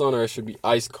from the sun, or it should be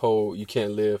ice cold. You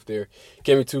can't live there. You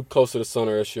can't be too close to the sun,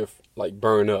 or it should like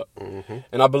burn up. Mm-hmm.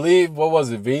 And I believe what was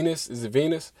it? Venus? Is it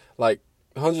Venus? Like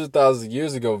hundreds of thousands of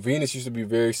years ago, Venus used to be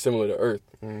very similar to Earth.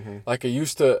 Mm-hmm. Like it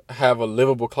used to have a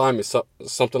livable climate,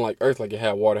 something like Earth, like it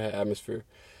had water, had atmosphere.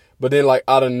 But then like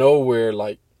out of nowhere,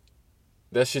 like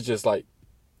that shit just like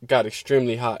got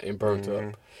extremely hot and burnt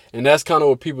up. And that's kind of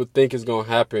what people think is going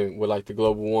to happen with like the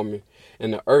global warming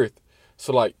and the Earth.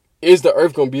 So like, is the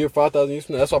Earth going to be here 5,000 years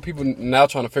from now? That's why people now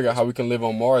trying to figure out how we can live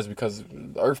on Mars, because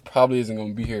the Earth probably isn't going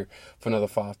to be here for another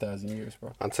 5,000 years,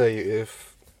 bro. I'll tell you,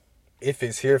 if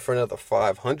it's here for another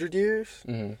 500 years,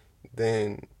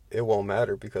 then it won't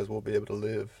matter, because we'll be able to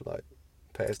live like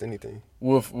past anything.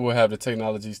 We'll have the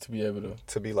technologies to be able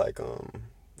to be like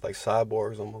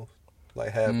cyborgs almost,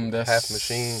 like half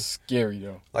machine. Scary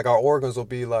though. Like our organs will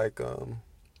be like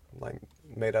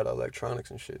made out of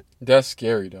electronics and shit. That's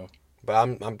scary though. But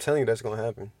I'm telling you, that's gonna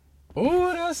happen.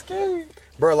 Ooh, that's scary,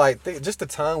 bro. Like just the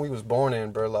time we was born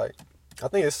in, bro. Like I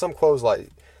think it's some quotes like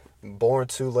born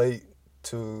too late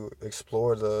to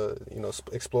explore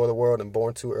the world, and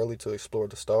born too early to explore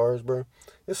the stars, bro.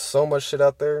 There's so much shit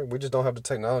out there. We just don't have the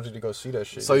technology to go see that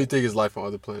shit. So you think it's life on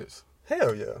other planets?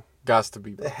 Hell yeah. Gots to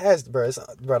be, bro. It has, bro.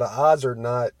 Bro, the odds are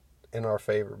not in our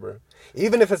favor, bro.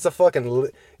 Even if it's a fucking... You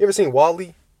ever seen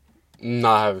WALL-E?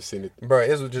 Nah, I haven't seen it. Bro,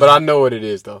 it's just... But I know what it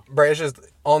is, though. Bro, it's just...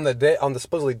 On the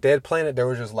supposedly dead planet, there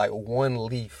was just like one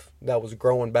leaf that was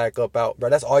growing back up out. Bro,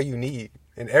 that's all you need.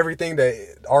 And everything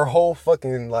that... Our whole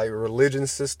fucking, like, religion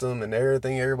system and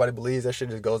everything everybody believes, that shit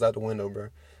just goes out the window, bro.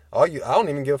 I don't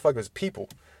even give a fuck if it's people.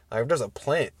 Like, if there's a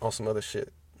plant on some other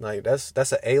shit, like,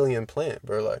 that's an alien plant,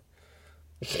 bro. Like,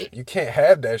 you can't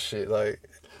have that shit. Like,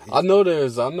 I know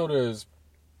there's. But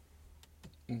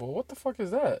what the fuck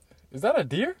is that? Is that a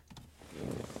deer?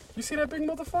 You see that big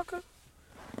motherfucker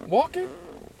walking?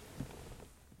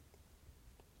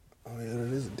 Oh yeah,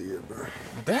 that is a deer, bro.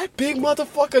 That big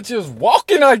motherfucker just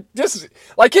walking like his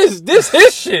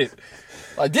shit.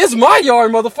 Like this my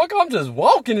yard, motherfucker. I'm just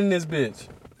walking in this bitch.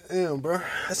 Damn, bro.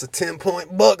 That's a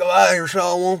 10-point buck out here,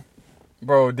 Shaw.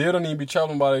 Bro, deer don't even be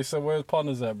traveling by themselves. Where his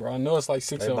partners at, bro? I know it's like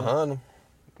 6 They behind him.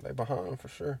 They behind him for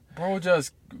sure. Bro,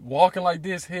 just walking like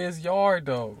this, his yard,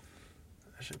 though.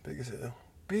 That shit big as hell.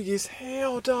 Big as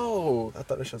hell, though. I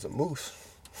thought that shit was a moose.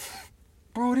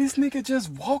 Bro, this nigga just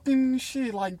walking and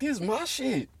shit like this my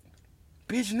shit.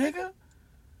 Bitch, nigga.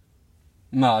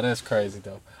 Nah, that's crazy,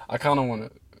 though. I kind of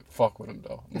want to fuck with him,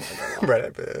 though. Bro,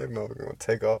 that motherfucker gonna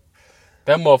take off.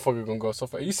 That motherfucker gonna go so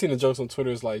far. You seen the jokes on Twitter?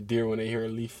 It's like deer when they hear a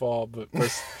leaf fall, but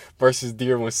versus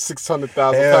deer when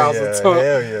 600,000 pounds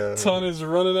of tonnage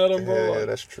running at them, bro. Hell like, yeah,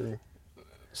 that's true.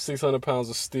 600 pounds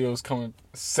of steel is coming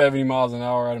 70 miles an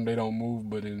hour at them. They don't move,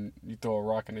 but then you throw a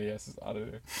rock in their asses out of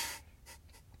there.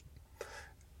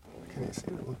 Can you see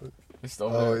it? It's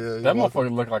over there. Yeah, that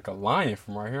motherfucker look like a lion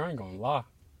from right here. I ain't gonna lie.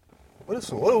 What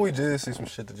if we did see some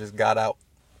shit that just got out?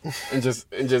 And just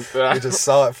We just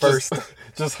saw it first.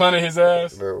 Just hunted his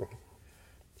ass. Bro,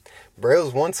 it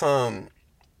was one time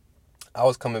I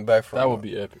was coming back from... That would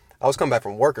be epic. I was coming back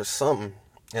from work or something,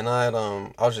 and I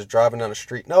was just driving down the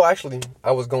street. No, actually,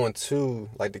 I was going to,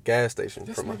 like, the gas station.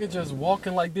 This nigga just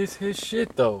walking like this his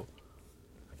shit, though.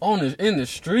 In the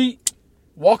street,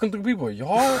 walking through people's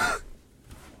yard.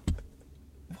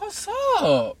 What's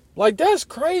up? Like, that's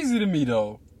crazy to me,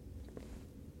 though.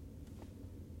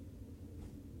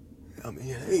 I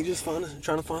mean, he just trying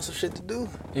to find some shit to do.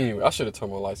 Anyway, I should have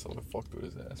turned my lights on and fucked with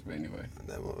his ass. But anyway.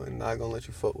 I'm not gonna let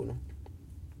you fuck with him.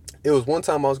 It was one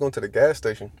time I was going to the gas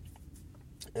station,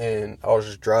 and I was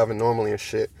just driving normally and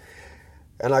shit.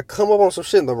 And I come up on some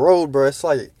shit in the road, bro. It's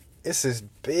like, it's this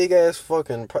big ass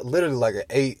fucking, literally like an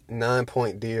 8-9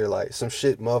 point deer. Like, some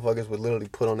shit motherfuckers would literally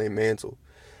put on their mantle.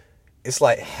 It's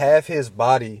like half his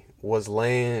body was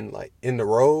laying, like, in the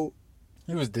road.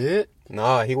 He was dead?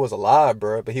 Nah, he was alive,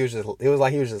 bro. But it was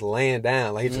like he was just laying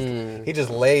down. Like, he just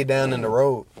laid down in the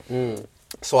road.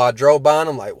 So I drove by and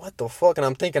I'm like, what the fuck? And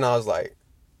I'm thinking, I was like,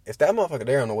 if that motherfucker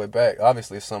there on the way back,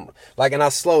 obviously it's something. Like, and I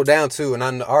slowed down too, and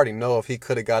I already know if he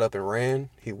could have got up and ran,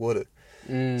 he would have.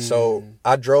 So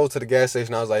I drove to the gas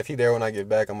station. I was like, if he there when I get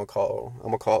back, I'm gonna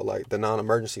call like the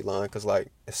non-emergency line, because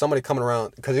like if somebody coming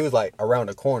around, because he was like around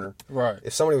the corner. Right.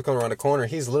 If somebody was coming around the corner,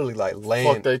 he's literally like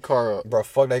laying. Fuck their car up, bro.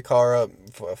 Fuck their car up.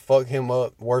 Fuck him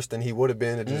up worse than he would have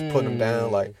been, and just putting him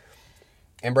down. Like,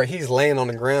 and bro, he's laying on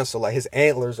the ground, so like his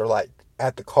antlers are like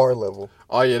at the car level.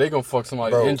 Oh yeah, they gonna fuck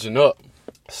somebody's engine up.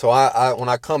 So I when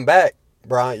I come back,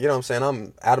 bro, you know what I'm saying,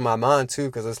 I'm out of my mind too,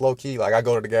 because it's low key. Like, I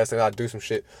go to the gas station, I do some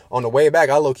shit. On the way back,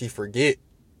 I low key forget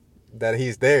that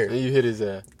he's there. And you hit his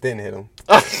ass. Didn't hit him.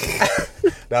 That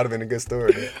would have been a good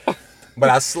story, though. But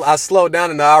I slowed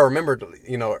down, and I remembered,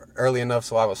 you know, early enough,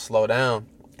 so I would slow down.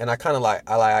 And I kind of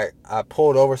I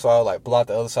pulled over, so I would like block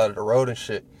the other side of the road and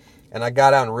shit. And I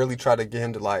got out and really tried to get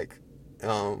him to like,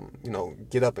 you know,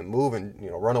 get up and move and,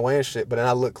 you know, run away and shit. But then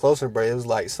I looked closer, bro. It was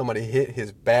like somebody hit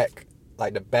his back,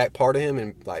 like the back part of him,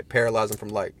 and like paralyzed him from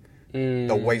like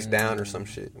the waist down or some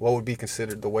shit. What would be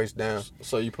considered the waist down?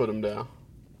 So you put him down,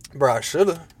 bro? I should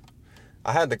have.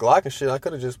 I had the Glock and shit. I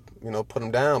could have just, you know, put him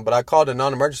down. But I called the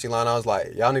non-emergency line. I was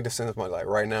like, y'all need to send somebody like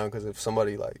right now, because if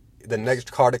somebody like the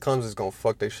next car that comes is gonna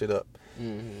fuck their shit up.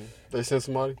 They send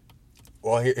somebody.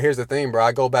 Well, here's the thing, bro.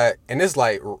 I go back, and it's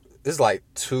like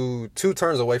two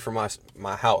turns away from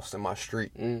my house and my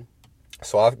street.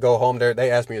 So I go home there. They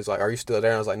asked me, it's like, are you still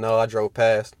there? And I was like, no, I drove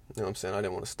past. You know what I'm saying? I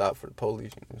didn't want to stop for the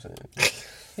police. You know what I'm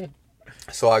saying?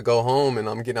 So I go home, and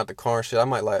I'm getting out the car and shit. I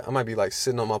might be like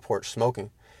sitting on my porch smoking.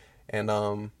 And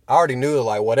I already knew that,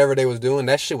 like, whatever they was doing,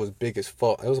 that shit was big as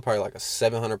fuck. It was probably like a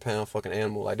 700-pound fucking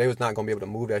animal. Like, they was not gonna be able to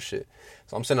move that shit.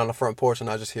 So I'm sitting on the front porch, and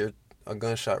I just hear a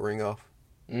gunshot ring off.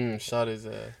 Shot his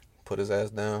ass. Put his ass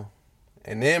down.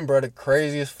 And then, bro, the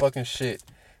craziest fucking shit,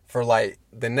 for like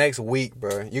the next week,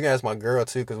 bro. You can ask my girl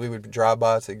too, because we would drive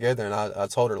by together, and I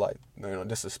told her, like, you know,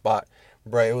 this is a spot.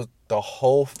 Bro, it was the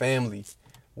whole family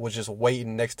was just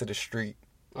waiting next to the street.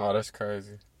 Oh, that's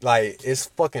crazy. Like, it's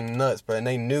fucking nuts, bro. And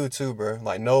they knew too, bro.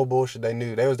 Like, no bullshit, they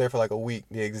knew. They was there for like a week.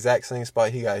 The exact same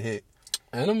spot he got hit.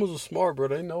 Animals are smart, bro.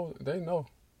 They know.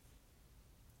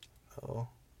 Oh.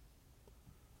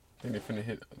 I think they finna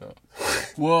hit it up.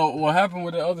 Well, what happened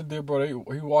with the other deer, bro?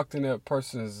 He walked in that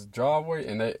person's driveway,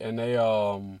 and they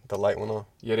the light went on.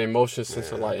 Yeah, they motion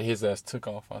sensor light, and his ass took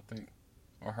off, I think,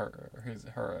 or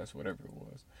her ass, whatever it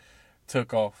was,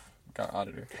 took off, got out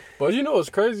of there. But you know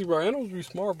what's crazy, bro? Animals be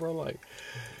smart, bro. Like,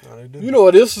 No, they do. you know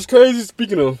what? This is crazy.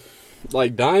 Speaking of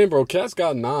like dying, bro, cats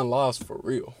got 9 lives for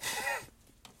real.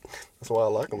 That's why I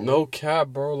like them. No cap,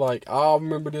 bro. Like, I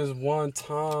remember this one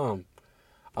time.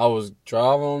 I was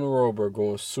driving on the road, bro,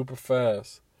 going super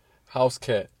fast. House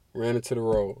cat ran into the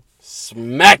road,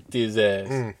 smacked his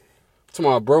ass. So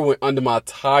my bro went under my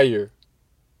tire.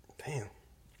 Damn.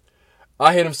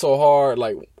 I hit him so hard,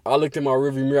 like, I looked in my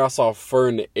rearview mirror, I saw fur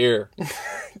in the air.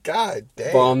 God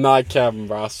damn. Bro, I'm not capping,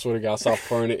 bro. I swear to God, I saw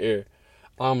fur in the air.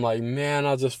 I'm like, man,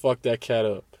 I just fucked that cat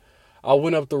up. I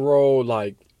went up the road,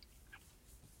 like,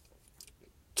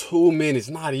 2 minutes,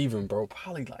 not even, bro.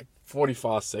 Probably like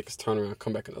 45 seconds, turn around,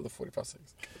 come back another 45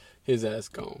 seconds. His ass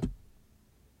gone.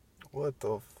 What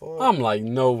the fuck? I'm like,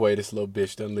 no way this little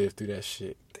bitch done lived through that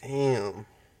shit. Damn.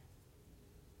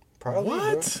 Probably,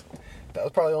 What? Bro. That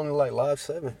was probably only like live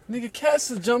 7. Nigga, cats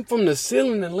will jump from the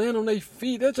ceiling and land on their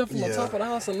feet. They jump from the top of the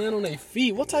house and land on their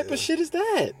feet. What type of shit is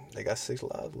that? They got 6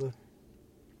 lives left.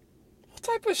 What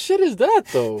type of shit is that,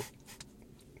 though?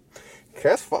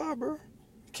 Cats 5, bro.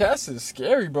 Cats is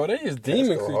scary, bro. They is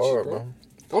demon creatures, hard, bro.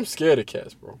 I'm scared of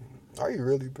cats, bro. Are you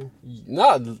really, bro?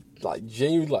 Not like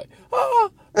genuinely, like,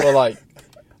 but like,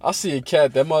 I see a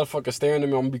cat, that motherfucker staring at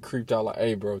me, I'm gonna be creeped out. Like,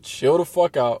 hey, bro, chill the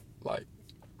fuck out. Like,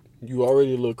 you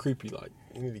already a little creepy. Like,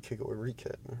 you need to kick it with Reek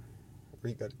cat, man.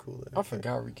 Reek got a cool ass. I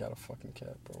forgot Reek got a fucking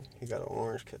cat, bro. He got an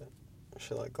orange cat.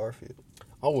 Shit like Garfield.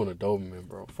 I want a Doberman,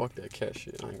 bro. Fuck that cat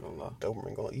shit. I ain't gonna lie.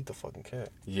 Doberman gonna eat the fucking cat.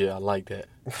 Yeah, I like that.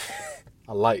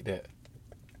 I like that.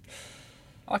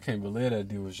 I can't believe that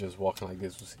dude was just walking like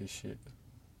this was his shit.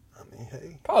 I mean,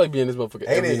 hey. Probably be in this motherfucker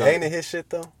every night. Ain't it his shit,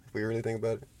 though? If we really think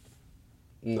about it.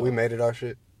 No. We made it our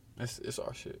shit. It's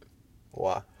our shit.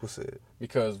 Why? Who said?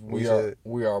 Because we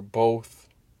are both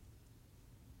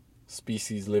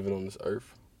species living on this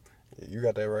earth. Yeah, you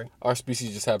got that right. Our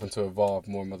species just happened to evolve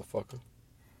more, motherfucker.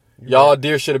 Y'all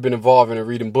deer should have been evolving and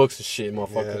reading books and shit,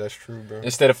 motherfucker. Yeah, that's true, bro.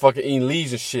 Instead of fucking eating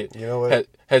leaves and shit. You know what?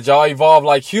 Had y'all evolved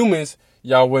like humans,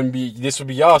 y'all wouldn't be. This would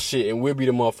be y'all shit, and we'd be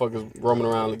the motherfuckers roaming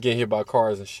around getting hit by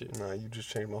cars and shit. Nah, you just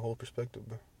changed my whole perspective,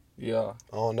 bro. Yeah.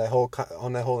 On that whole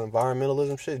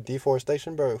environmentalism shit,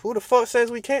 deforestation, bro. Who the fuck says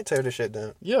we can't tear this shit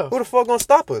down? Yeah. Who the fuck gonna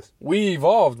stop us? We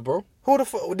evolved, bro. Who the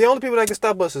fuck? The only people that can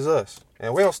stop us is us,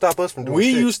 and we don't stop us from doing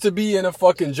shit. We used to be in a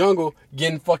fucking jungle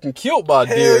getting fucking killed by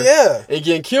Hell deer. yeah. And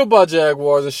getting killed by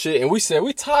jaguars and shit. And we said,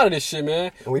 we tired of this shit,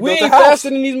 man. And we We built ain't a house. faster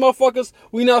than these motherfuckers.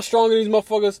 We not stronger than these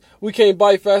motherfuckers. We can't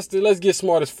bite faster. Let's get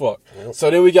smart as fuck. Yep. So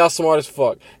then we got smart as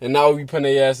fuck. And now we putting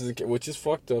their asses in, which is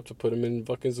fucked up to put them in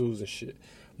fucking zoos and shit.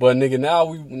 But nigga,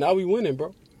 now we winning,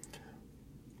 bro.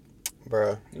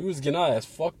 Bruh. We was getting our ass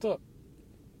fucked up.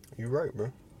 You right,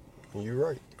 bro. You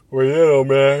right. Well, yeah, though,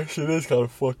 man. Shit is kind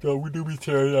of fucked up. We do be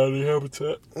tearing out the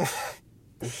habitat.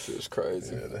 This shit's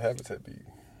crazy. Yeah, the habitat be...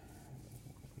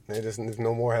 There's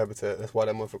no more habitat. That's why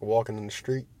that motherfucker walking in the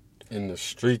street. In the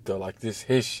street, though. Like, this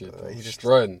his shit, though. He just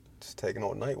strutting. Just taking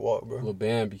on a night walk, bro. Little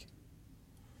Bambi.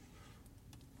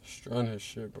 Strutting his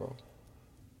shit, bro.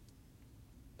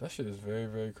 That shit is very,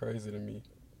 very crazy to me.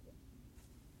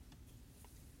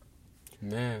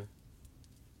 Man.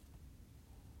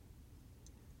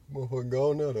 Motherfucker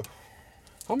gone now, though.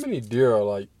 How many deer are,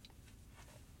 like,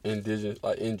 indigenous,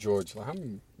 like, in Georgia? Like, how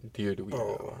many deer do we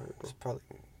have? It's probably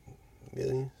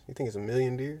millions. You think it's a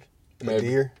million deer? Maybe.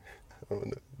 Deer? I don't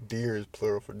know. Deer is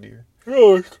plural for deer.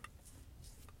 Yeah.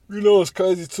 You know what's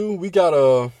crazy, too? We got,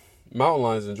 mountain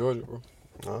lions in Georgia, bro.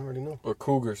 I already know. Or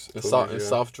cougars in Cougars,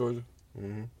 South Georgia.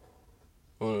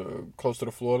 Mm-hmm. Close to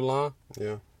the Florida line.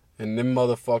 Yeah. And them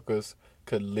motherfuckers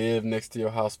could live next to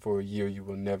your house for a year. You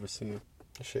will never see them.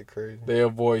 That shit crazy. They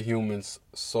avoid humans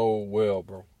so well,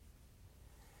 bro.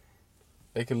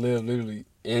 They can live literally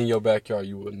in your backyard.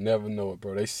 You will never know it,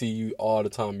 bro. They see you all the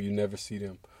time. You never see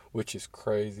them, which is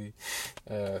crazy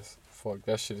as fuck.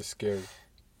 That shit is scary.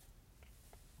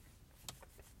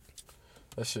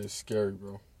 That shit is scary,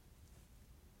 bro.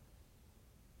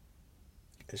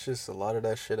 It's just a lot of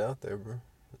that shit out there, bro.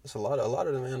 It's a lot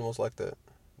of them animals like that.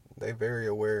 They very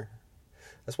aware.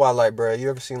 That's why, like, bro, you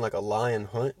ever seen like a lion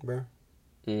hunt, bro?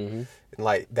 Mm-hmm. And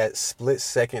like that split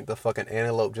second, the fucking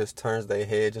antelope just turns their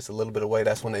head just a little bit away.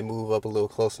 That's when they move up a little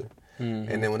closer. Mm-hmm.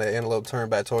 And then when the antelope turn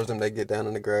back towards them, they get down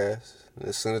in the grass. And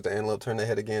as soon as the antelope turn their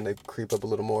head again, they creep up a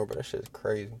little more. But that shit is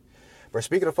crazy. But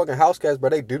speaking of fucking house cats, bro,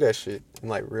 they do that shit in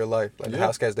like real life. Like the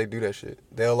house cats, they do that shit.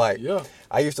 They'll like,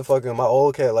 I used to fucking my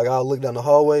old cat. Like I'll look down the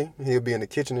hallway, he'll be in the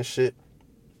kitchen and shit,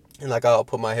 and like I'll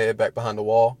put my head back behind the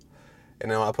wall, and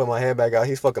then when I put my head back out,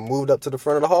 he's fucking moved up to the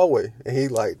front of the hallway, and he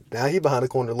like now he behind the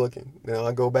corner looking. Then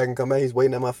I go back and come back, he's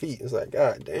waiting at my feet. It's like,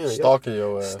 god damn, stalking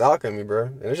your ass, stalking me, bro.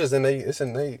 And it's just in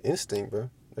they instinct, bro.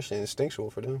 That shit instinctual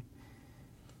for them.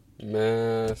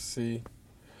 Man, see,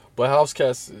 but house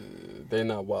cats, they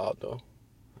not wild though.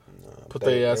 Put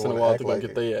their ass in the wild, they're gonna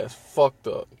get their ass fucked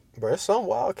up. Bro, there's some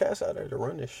wild cats out there to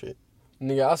run this shit.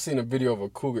 Nigga, I seen a video of a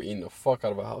cougar eating the fuck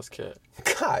out of a house cat.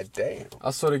 God damn. I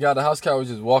swear to God, the house cat was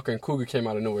just walking, cougar came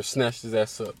out of nowhere, snatched his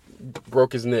ass up,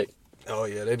 broke his neck. Oh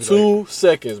yeah, they be 2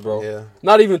 seconds, bro. Yeah.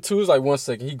 Not even 2, it was like 1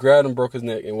 second. He grabbed him, broke his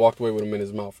neck, and walked away with him in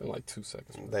his mouth in like 2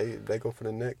 seconds. Bro. They go for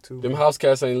the neck too. Them house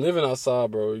cats ain't living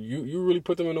outside, bro. You really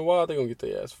put them in the wild, they gonna get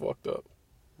their ass fucked up.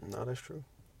 No, that's true.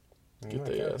 Get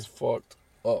their ass fucked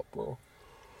up, bro.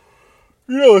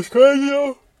 You know what's crazy,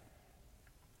 though?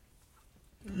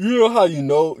 You know how you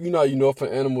know if an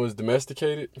animal is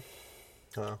domesticated?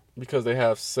 Huh? Because they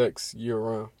have sex year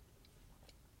round.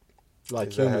 Like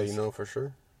Is humans. that how you know for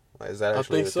sure? Like, is that I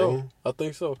actually think a so. thing? I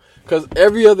think so. Because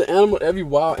every other animal, every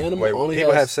wild animal Wait, only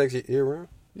people has... have sex year round?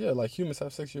 Yeah, like humans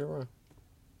have sex year round.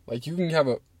 Like you can get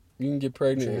What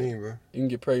pregnant. you mean, bro? You can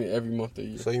get pregnant every month of the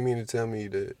year. So you mean to tell me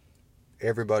that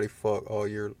everybody fuck all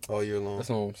year long? That's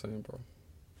not what I'm saying, bro.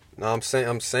 No,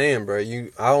 I'm saying, bro.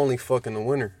 I only fuck in the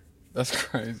winter. That's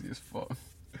crazy as fuck.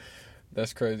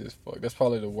 That's crazy as fuck. That's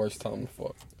probably the worst time to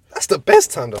fuck. That's the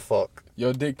best time to fuck,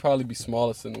 Your dick probably be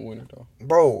smallest in the winter though.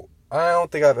 bro. I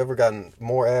don't think I've ever gotten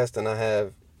more ass than I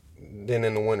have than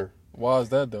in the winter. Why is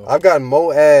that though? I've gotten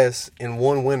more ass in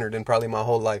one winter than probably my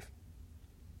whole life.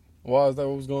 Why is that?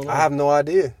 What was going on? I have no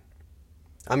idea.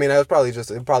 I mean, it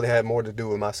probably had more to do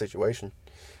with my situation,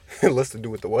 less to do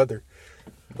with the weather.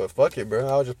 But fuck it, bro.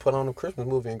 I'll just put on a Christmas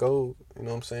movie and go. You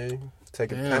know what I'm saying?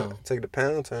 Take it to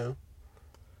Pound Town.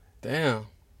 Damn.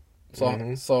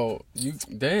 So you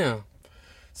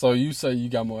say you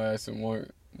got more ass in one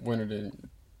winter than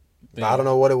I don't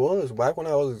know what it was. Back when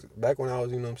I was, you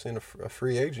know what I'm saying, a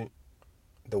free agent,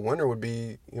 the winter would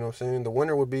be, you know what I'm saying, the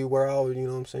winter would be where I would, you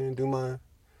know what I'm saying, do my,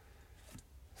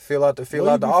 fill out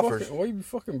the offers. Where you be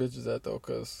fucking bitches at though?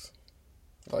 Cause,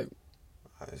 like,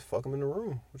 I just fuck them in the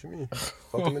room. What you mean?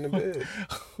 Fuck them in the bed.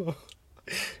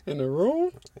 In the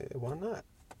room? Yeah, why not?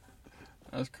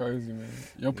 That's crazy, man.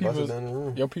 Your Bust it down the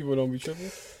room. people don't be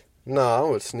tripping? Nah, I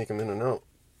would sneak them in and out.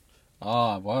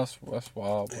 Ah, well, that's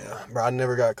wild, bro. Yeah, bro, I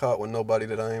never got caught with nobody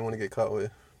that I didn't want to get caught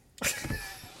with.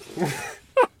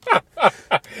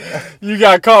 You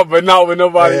got caught, but not with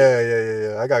nobody.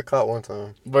 Yeah. I got caught one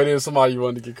time. But it was somebody you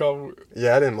wanted to get caught with.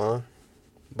 Yeah, I didn't mind.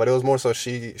 But it was more so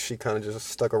she kind of just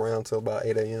stuck around till about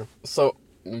 8 a.m. So,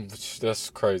 that's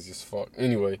crazy as fuck.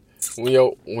 Anyway, when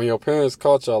your parents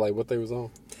caught y'all, like, what they was on?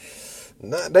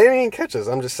 Nah, they didn't even catch us.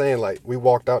 I'm just saying, like, we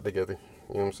walked out together.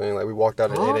 You know what I'm saying? Like, we walked out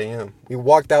at 8 a.m. We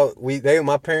walked out.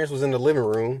 My parents was in the living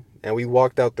room, and we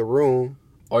walked out the room.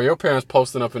 Oh, your parents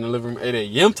posting up in the living room 8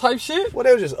 a.m. type shit? Well,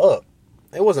 they were just up.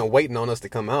 They wasn't waiting on us to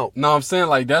come out. No, I'm saying,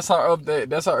 like, that's how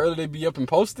early they be up and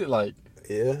posted? Like,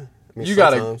 Yeah. I mean, you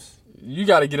sometimes. You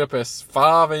gotta get up at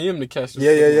 5 a.m. to catch the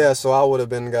Yeah. So I would have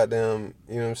been goddamn,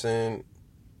 you know what I'm saying?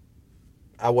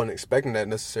 I wasn't expecting that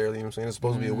necessarily, you know what I'm saying? It's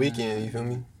supposed to be a weekend, you feel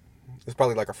me? It's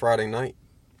probably like a Friday night.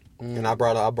 And I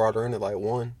brought her in at like 1. You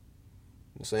know what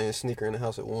I'm saying? Sneaker in the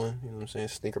house at 1. You know what I'm saying?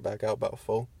 Sneaker back out about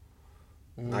 4.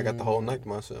 And I got the whole night to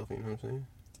myself, you know what I'm saying?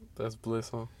 That's bliss,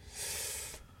 huh?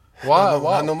 Why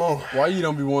Not no more. Why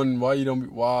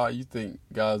you think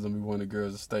guys don't be wanting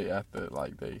girls to stay after,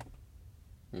 like, they,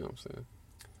 you know what I'm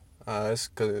saying? It's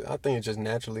because I think it's just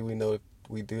naturally we know if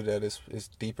we do that, it's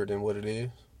deeper than what it is.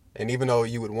 And even though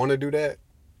you would want to do that,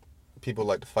 people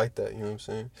like to fight that, you know what I'm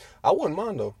saying? I wouldn't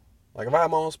mind, though. Like, if I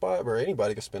had my own spot, bro,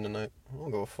 anybody could spend the night. I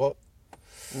don't give a fuck.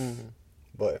 Mm-hmm.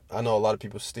 But I know a lot of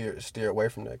people steer away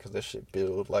from that because that shit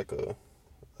builds like a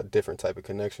different type of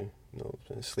connection. You know what I'm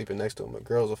saying? Sleeping next to them. But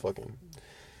girls are fucking...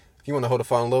 If you want to hold a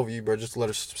fall in love with you, bro, just let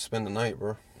her spend the night,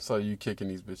 bro. So you kicking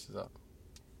these bitches out?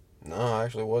 No, I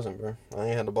actually wasn't, bro. I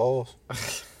ain't had the balls.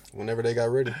 Whenever they got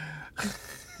ready.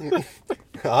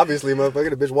 Obviously, motherfucker,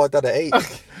 the bitch walked out at 8.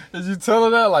 Did you tell her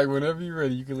that? Like, whenever you're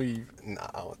ready, you can leave. Nah,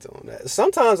 I don't tell them that.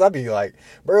 Sometimes I be like,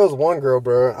 bro, it was one girl,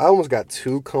 bro. I almost got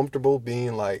too comfortable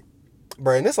being like,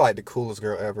 bro, and this is like the coolest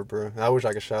girl ever, bro. I wish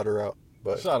I could shout her out,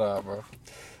 but Shout out, bro.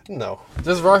 No.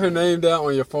 Just write her name down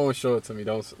on your phone and show it to me.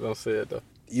 Don't say it though.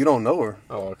 You don't know her.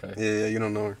 Oh, okay. Yeah, you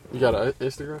don't know her. You got an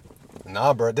Instagram?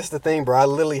 Nah, bro. This is the thing, bro. I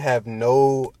literally have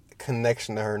no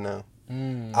connection to her now.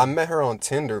 I met her on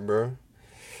Tinder, bro.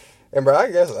 And, bro,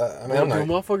 I guess, I mean, do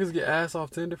motherfuckers get ass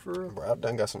off Tinder for real? Bro, I've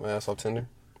done got some ass off Tinder.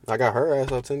 I got her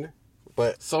ass off Tinder.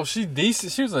 But so she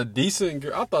decent. She was a decent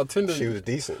girl. I thought Tinder. She was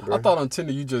decent, bro. I thought on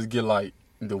Tinder you just get like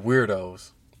the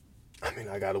weirdos. I mean,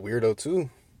 I got a weirdo too.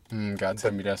 Gotta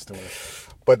tell me that story.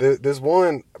 But this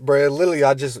one, bro, literally,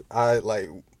 I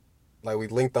we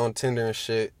linked on Tinder and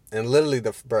shit, and literally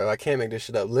bro, I can't make this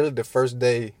shit up. Literally the first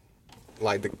day,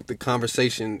 like the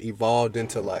conversation evolved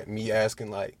into like me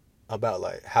asking like about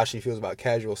like how she feels about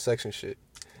casual sex and shit.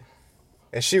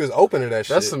 And she was open to that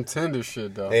shit. That's some Tinder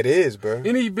shit, though. It is, bro.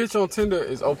 Any bitch on Tinder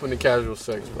is open to casual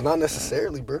sex, bro. Not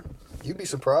necessarily, bro. You'd be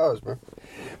surprised, bro.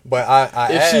 But I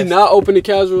if asked, she not open to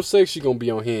casual sex, she gonna be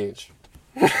on Hinge.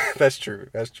 That's true.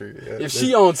 Yeah. If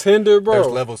she on Tinder, bro. There's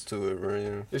levels to it, bro.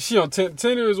 Yeah. If she on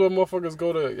Tinder is where motherfuckers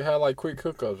go to have like quick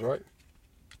hookups, right?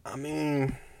 I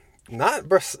mean, not,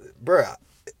 bro.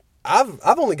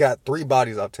 I've only got 3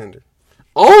 bodies off Tinder.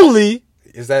 Only?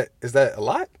 Is that a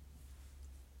lot?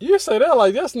 You say that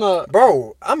like that's not...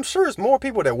 Bro, I'm sure it's more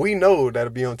people that we know that'll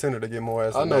be on Tinder to get more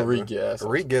ass. I know Reek get ass.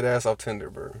 Reek get ass off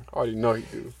Tinder, bro. I already know he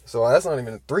do. So that's not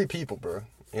even 3 people, bro.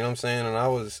 You know what I'm saying? And I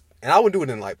was And I would do it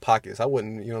in like pockets. I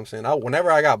wouldn't, you know what I'm saying?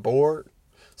 Whenever I got bored.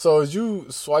 So is you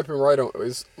swiping right on?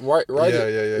 Is right? Yeah.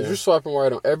 Is you swiping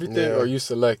right on everything, or are you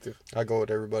selective? I go with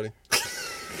everybody.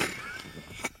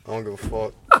 I don't give a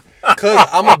fuck. Cause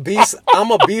I'm a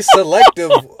be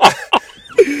selective.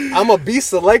 I'm a be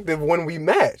selective when we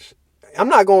match. I'm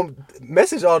not gonna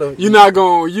message all the. You're not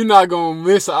gonna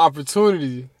miss an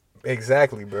opportunity.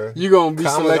 Exactly, bro. You're gonna be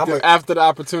selective after the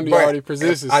opportunity already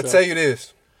presents itself. I tell you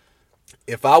this.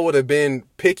 If I would have been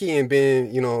picky and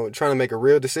been, trying to make a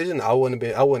real decision, I wouldn't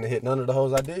have hit none of the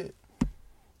hoes I did.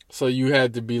 So you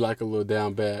had to be like a little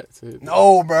down bad.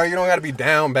 No, bro, you don't got to be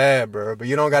down bad, bro. But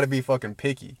you don't got to be fucking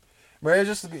picky, bro.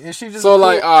 Is she just so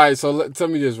like, all right? So tell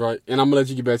me this, right? And I'm gonna let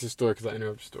you get back to the story because I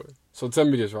interrupted your story. So tell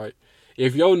me this, right?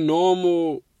 If your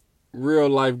normal real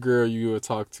life girl you would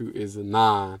talk to is a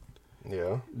 9,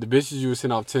 yeah, the bitches you would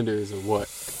send off Tinder is a what?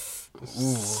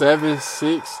 7,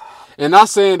 6. And not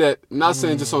saying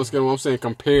just on scale. I'm saying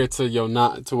compared to your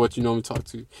not to what you normally talk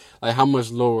to. Like how much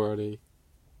lower are they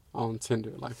on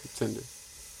Tinder? Like Tinder.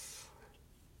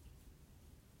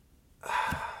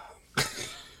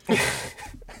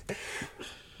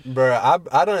 Bro,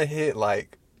 I done hit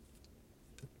like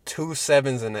 2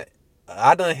 7s and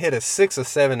I done hit a 6, a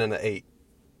 7, and an 8.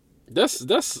 That's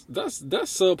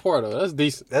subpar though. That's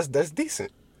decent. That's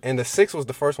decent. And the 6 was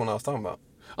the first one I was talking about.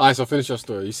 All right, so finish your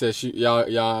story. You said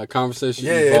y'all conversation.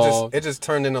 Yeah, evolved. it just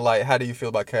turned into like, how do you feel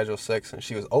about casual sex? And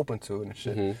she was open to it and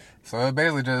shit. Mm-hmm. So it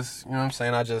basically just, you know what I'm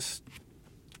saying? I just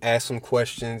asked some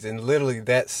questions, and literally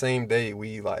that same day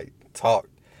we like talked.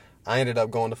 I ended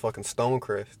up going to fucking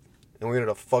Stonecrest, and we ended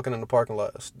up fucking in the parking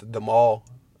lot, the mall,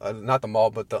 not the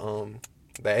mall, but the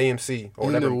AMC or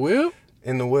whatever. In the whip?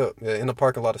 In the whip, yeah, in the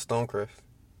parking lot of Stonecrest.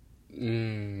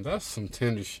 That's some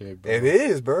tender shit, bro. It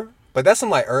is, bro. But that's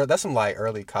some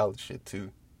early college shit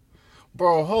too.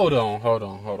 Bro, hold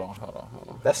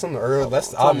on. That's some early.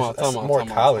 That's more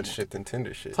college shit than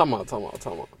Tinder shit. Time out.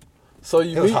 So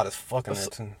it was hot as fuck in there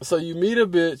too. So you meet a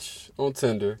bitch on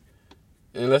Tinder,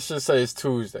 and let's just say it's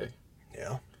Tuesday.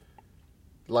 Yeah.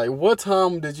 Like, what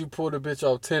time did you pull the bitch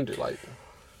off Tinder? Like,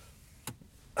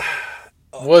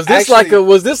 was this like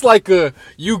a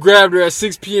you grabbed her at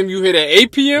 6 p.m. you hit at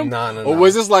 8 p.m.? No. Or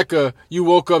was this like a you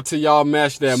woke up to y'all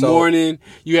matched that morning?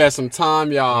 You had some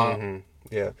time, y'all. Mm-hmm.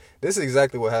 Yeah, this is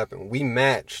exactly what happened. We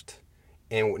matched,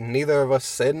 and neither of us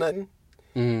said nothing.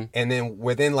 Mm-hmm. And then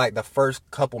within like the first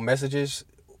couple messages,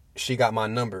 she got my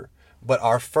number. But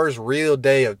our first real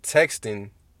day of texting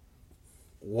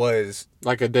was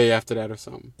like a day after that or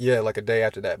something. Yeah, like a day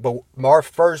after that. But our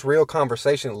first real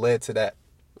conversation led to that.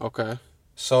 Okay.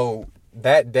 So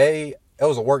that day, it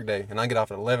was a work day, and I get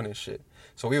off at 11 and shit.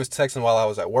 So we was texting while I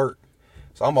was at work.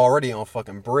 So I'm already on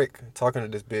fucking brick talking to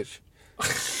this bitch.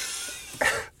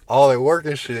 All at work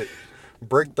and shit.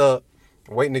 Bricked up,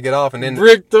 waiting to get off, and then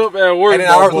bricked up at work. And then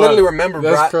I literally remember,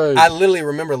 bro. I literally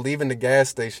remember leaving the gas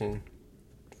station,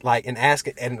 like, and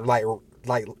asking, and like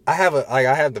I have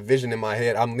the vision in my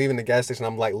head. I'm leaving the gas station.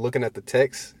 I'm like looking at the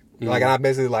text, like, and I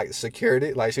basically like secured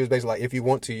it. Like she was basically like, if you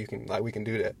want to, you can, like, we can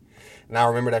do that. And I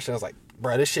remember that shit. I was like,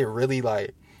 bro, this shit really,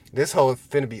 like, this whole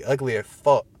finna be ugly as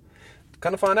fuck.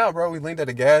 Kind of find out, bro. We linked at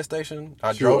the gas station.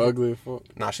 I drove. Ugly as fuck.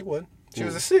 Nah, she wasn't. She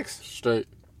was a 6. Straight.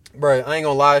 Bro, I ain't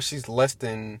gonna lie. She's less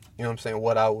than, you know what I'm saying,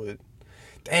 what I would.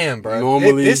 Damn, bro.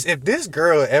 Normally, if this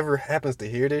girl ever happens to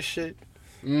hear this shit,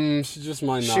 she just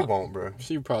might not. She won't, bro.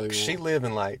 She probably won't. She live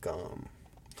in like I'm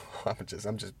just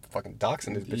fucking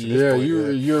doxing this bitch. Yeah,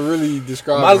 you're really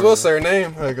describing. Might as well say her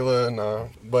name. Like, no,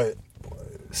 but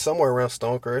somewhere around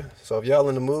Stonecrest. So if y'all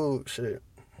in the mood, shit,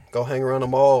 go hang around the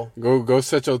mall. Go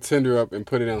set your Tinder up and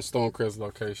put it on Stonecrest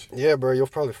location. Yeah, bro, you'll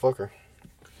probably fuck her.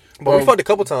 But we fucked a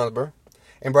couple times, bro.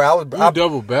 And bro, I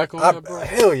double back on that, bro.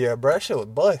 Hell yeah, bro. That shit was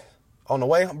bust. On the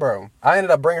way, bro. I ended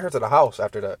up bringing her to the house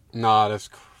after that. Nah, that's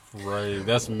crazy.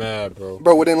 That's mad, bro.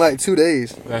 Bro, within like 2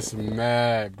 days. That's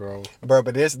mad, bro. Bro,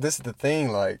 but this is the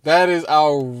thing, like, that is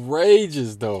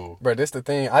outrageous, though. Bro, this the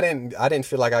thing. I didn't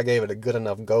feel like I gave it a good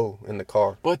enough go in the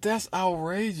car. But that's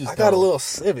outrageous. I got a little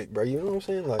Civic, bro. You know what I'm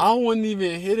saying? Like, I wouldn't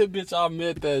even hit a bitch I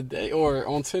met that day or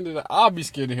on Tinder. I'll be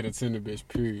scared to hit a Tinder bitch.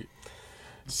 Period.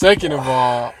 Second of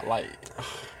all, like,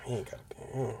 you ain't gotta be.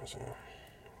 You know what I'm saying?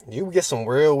 You get some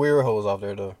real weird hoes off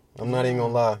there, though. I'm not even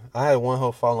gonna lie. I had one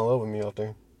hoe fall in love with me out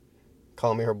there,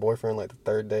 calling me her boyfriend like the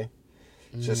 3rd day.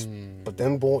 But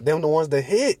them the ones that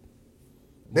hit.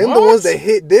 Them the ones that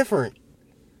hit different.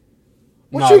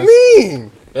 What you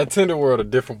mean? That Tinder world a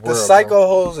different world. The psycho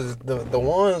hoes is the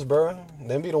ones, bro.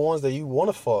 Them be the ones that you want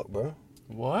to fuck, bro.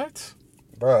 What?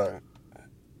 Bro.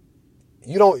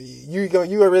 You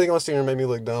are really gonna sit here and make me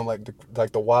look dumb like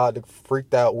the wild, the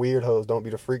freaked out weird hoes don't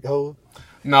be the freak hoes?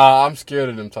 Nah, I'm scared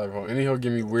of them type of hoes. Any hoe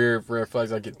give me weird red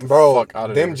flags, I get the Bro, fuck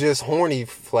out of there. them just horny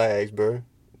flags, bro.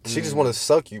 She just want to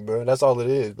suck you, bro. That's all it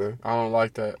is, bro. I don't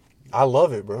like that. I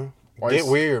love it, bro. Get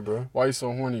weird, bro. Why you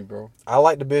so horny, bro? I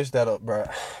like the bitch that up, bro.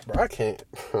 Bro, I can't.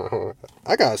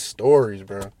 I got stories,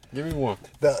 bro. Give me one.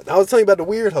 I was telling you about the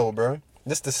weird hoe, bro.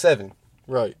 This the 7.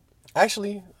 Right.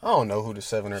 Actually, I don't know who the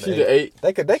 7 or the She 8. the 8.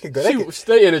 They could go. They could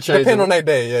stay interchangeable. depend on that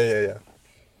day. Yeah.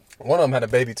 One of them had a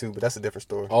baby too, but that's a different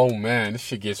story. Oh man, this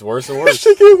shit gets worse and This worse.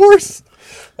 shit get worse.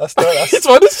 That's why this shit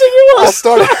get worse.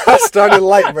 I started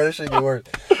light, bro. This shit get worse.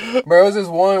 Bro, it was this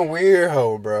one weird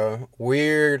hoe, bro.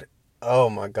 Weird. Oh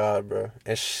my god, bro.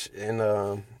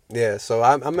 Yeah. So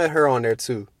I met her on there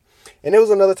too, and it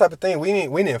was another type of thing. We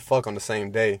didn't fuck on the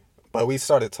same day, but we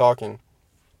started talking,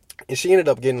 and she ended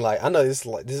up getting like, I know this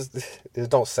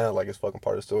don't sound like it's fucking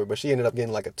part of the story, but she ended up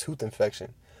getting like a tooth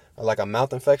infection, or like a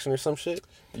mouth infection or some shit.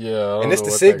 Yeah. And it's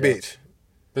the SIG bitch.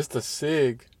 This the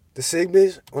SIG. The SIG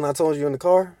bitch. When I told you in the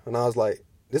car, and I was like,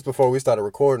 this before we started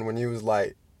recording, when you was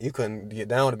like, you couldn't get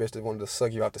down with a bitch that wanted to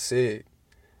suck you out the SIG.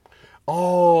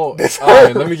 Oh, all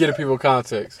right. Let me get people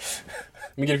context.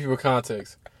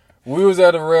 We was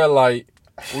at a red light.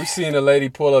 We seen a lady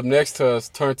pull up next to us,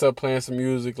 turned up playing some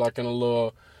music, like in a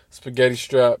little spaghetti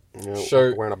strap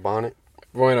shirt, wearing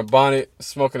a bonnet,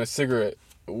 smoking a cigarette.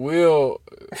 Will,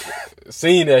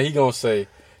 seeing that, he gonna say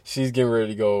she's getting ready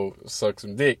to go suck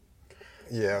some dick.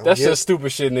 Yeah, that's just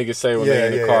stupid shit niggas say when they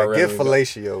in the car. Give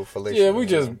fellatio. Yeah, we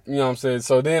just, you know what I'm saying.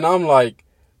 So then I'm like,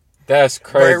 that's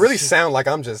crazy. But it really sound like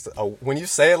I'm just when you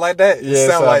say it like that. It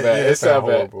sound like bad. It sound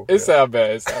horrible. It sound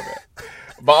bad.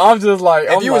 But I'm just like,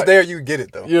 if you was there, you get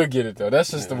it though. You'll get it though.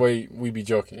 That's just the way we be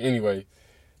joking. Anyway,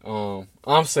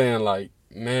 I'm saying like,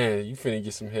 man, you finna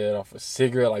get some head off a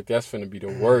cigarette. Like that's finna be the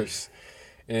worst.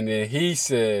 And then he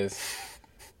says,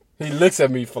 he looks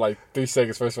at me for like 3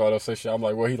 seconds. First of all, I don't say shit. I'm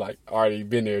like, well, he like already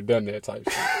been there, done that type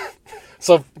shit.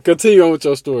 So continue on with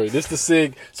your story. This the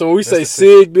SIG. So when we say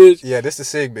SIG bitch, yeah, this the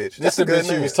SIG bitch. This the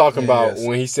bitch he was talking about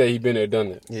when he said he been there, done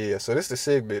that. Yeah. So this the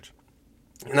SIG bitch,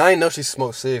 and I didn't know she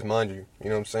smoked cigs, mind you. You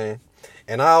know what I'm saying?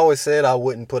 And I always said I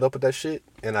wouldn't put up with that shit,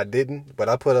 and I didn't. But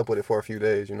I put up with it for a few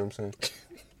days. You know what I'm saying?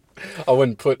 I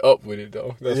wouldn't put up with it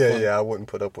though. That's funny. I wouldn't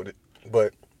put up with it.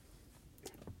 But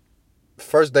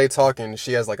first day talking,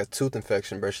 she has like a tooth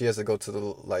infection, bro. She has to go to the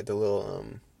little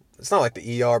it's not like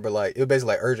the ER, but like it was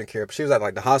basically like urgent care. But she was at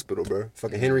like the hospital, bro.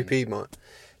 Fucking Henry Piedmont.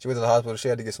 She went to the hospital. She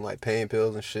had to get some like pain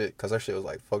pills and shit because her shit was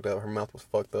like fucked up. Her mouth was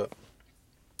fucked up.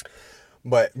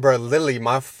 But bro, literally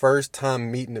my first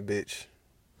time meeting the bitch,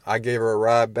 I gave her a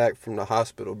ride back from the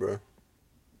hospital, bro.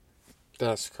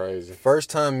 That's crazy. First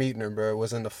time meeting her, bro,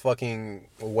 was in the fucking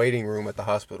waiting room at the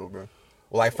hospital, bro.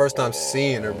 Like first time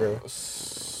seeing her, bro.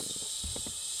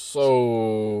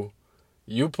 So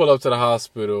you pull up to the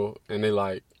hospital and they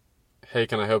like, hey,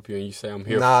 can I help you? And you say, I'm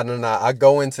here. Nah.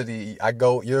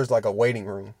 There's like a waiting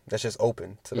room that's just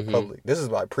open to the public. This is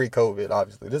like pre-COVID,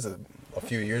 obviously. This is a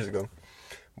few years ago.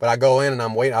 But I go in and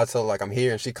I'm waiting. I tell her like I'm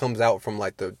here, and she comes out from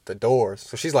like the doors.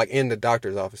 So she's like in the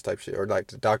doctor's office type shit, or like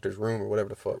the doctor's room or whatever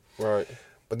the fuck. Right.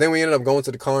 But then we ended up going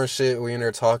to the car and shit. We in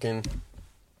there talking.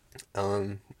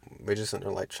 We just in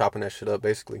there like chopping that shit up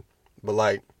basically. But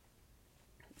like,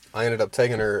 I ended up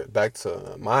taking her back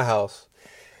to my house.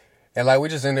 And like we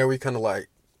just in there, we kind of like,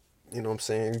 you know what I'm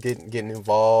saying, getting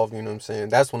involved, you know what I'm saying.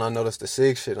 That's when I noticed the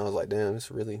SIG shit, and I was like, damn,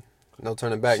 it's really no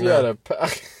turning back now. Had a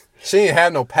pack. She didn't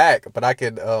have no pack, but I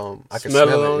could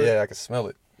smell it. Yeah, I could smell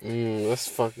it. That's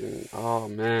fucking, oh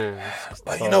man.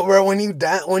 But you know, bro,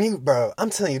 bro, I'm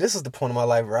telling you, this is the point of my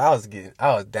life where I was down.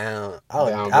 I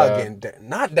was getting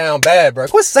not down bad, bro.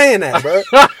 Quit saying that, bro.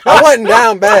 I wasn't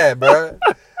down bad, bro.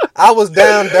 I was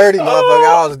down dirty,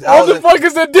 motherfucker. What the fuck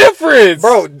is the difference?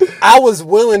 Bro, I was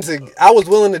willing to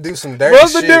do some dirty shit.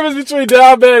 What's the difference between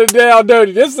down bad and down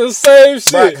dirty? This is the same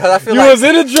shit. Bro, I feel you was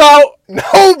in a drought.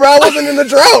 No, bro, I wasn't in a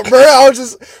drought, bro. I was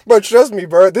just, bro, trust me,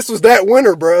 bro. This was that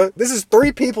winter, bro. This is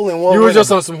 3 people in one. You were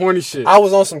just on some horny shit. I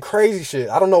was on some crazy shit.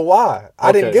 I don't know why.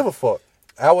 I didn't give a fuck.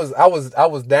 I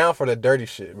was down for the dirty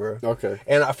shit, bro. Okay.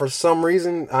 And for some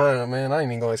reason, I don't know, man. I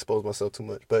ain't even gonna expose myself too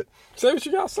much, but say what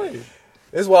you gotta say.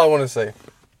 This is what I want to say.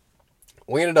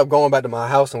 We ended up going back to my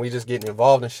house and we just getting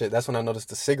involved and shit. That's when I noticed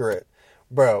the cigarette.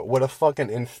 Bro, with a fucking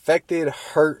infected,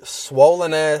 hurt,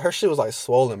 swollen ass. Her shit was like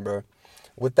swollen, bro.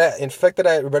 With that infected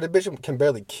ass, bro, the bitch can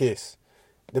barely kiss.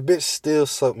 The bitch still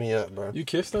sucked me up, bro. You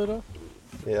kissed her though?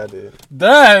 Yeah, I did.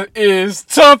 That is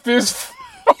tough as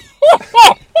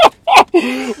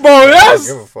bro, that's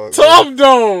tough,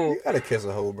 though. You gotta kiss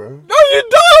a hoe, bro. No, you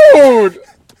don't.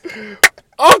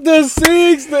 Of the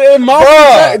SIGs,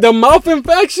 the mouth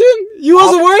infection, you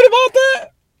wasn't worried about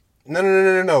that?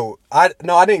 No. I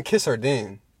didn't kiss her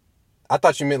then. I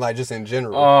thought you meant like just in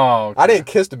general. Oh, okay. I didn't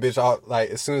kiss the bitch like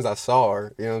as soon as I saw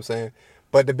her. You know what I'm saying?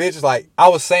 But the bitch is like, I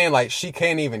was saying like she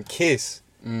can't even kiss,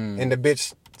 and the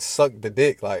bitch sucked the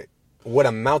dick like with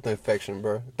a mouth infection,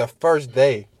 bro. The first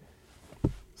day.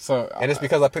 So and it's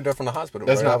because I picked her up from the hospital.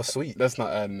 Bro. That was sweet. That's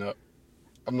not adding up.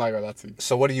 I'm not gonna lie to you.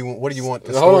 So what do you want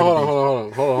the hold story on, to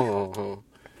be? Hold on.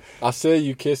 I said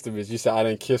you kissed the bitch. You said I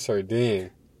didn't kiss her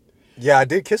then. Yeah, I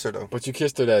did kiss her though. But you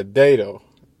kissed her that day though.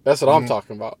 That's what I'm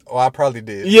talking about. Oh, I probably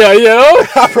did. Yeah.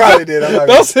 I probably did.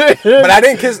 That's it. But I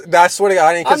didn't kiss. I swear to God,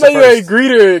 I didn't kiss her first. I know you ain't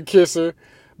greet her and kiss her,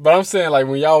 but I'm saying like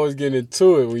when y'all was getting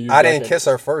into it, I didn't kiss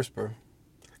her first, bro.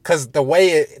 Cause the way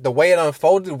it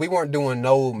unfolded, we weren't doing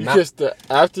no. You kissed her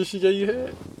after she gave you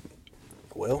head?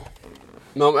 Well,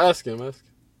 no, I'm asking.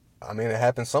 I mean, it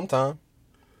happened sometime.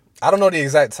 I don't know the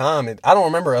exact time. I don't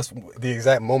remember the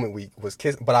exact moment we was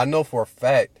kissing, but I know for a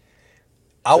fact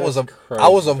I was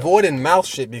avoiding mouth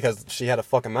shit because she had a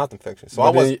fucking mouth infection. So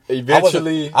I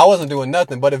wasn't doing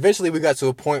nothing. But eventually we got to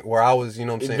a point where I was, you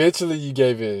know what I'm saying. Eventually you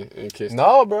gave in and kissed.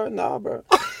 No, bro.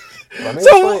 Let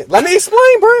me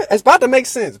explain, bro. It's about to make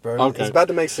sense, bro. Okay. It's about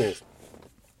to make sense.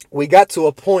 We got to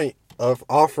a point of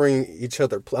offering each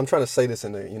other. I'm trying to say this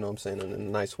in a, you know what I'm saying, in a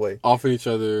nice way. Offering each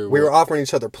other. We were offering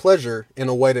each other pleasure in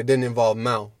a way that didn't involve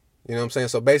mouth. You know what I'm saying?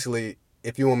 So basically,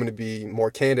 if you want me to be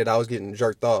more candid, I was getting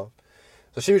jerked off.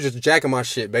 So she was just jacking my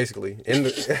shit basically in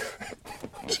the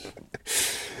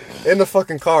in the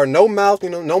fucking car. No mouth,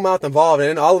 no mouth involved.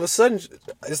 And then all of a sudden,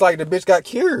 it's like the bitch got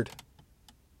cured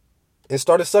and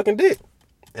started sucking dick.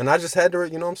 And I just had to,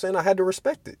 you know what I'm saying? I had to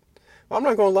respect it. I'm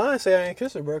not gonna lie and say I ain't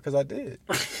kiss her, bro, because I did.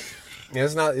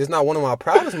 It's not one of my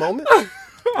proudest moments,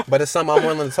 but it's something I'm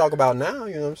willing to talk about now.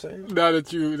 You know what I'm saying? Now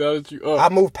that you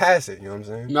up, I moved past it. You know what I'm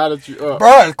saying? Now that you up,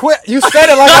 bro, quit. You said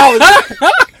it like I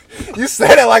was. You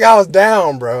said it like I was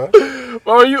down, bro.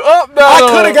 Oh, you up now? I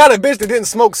could have got a bitch that didn't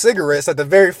smoke cigarettes at the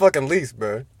very fucking least,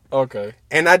 bro. Okay.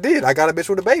 And I did. I got a bitch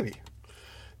with a baby.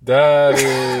 That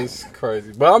is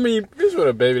crazy. But I mean, bitch with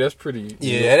a baby, that's pretty.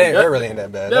 Yeah, that really ain't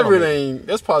that bad. That really ain't.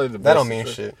 That's probably the best. That don't mean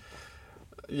shit.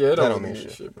 Yeah, that don't mean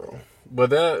shit, bro. But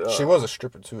that she was a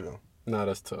stripper too, though. Nah,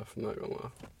 that's tough. I'm not gonna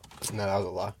lie. Nah, that was a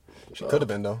lie. She could have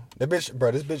been though. That bitch,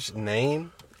 bro. This bitch's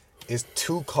name is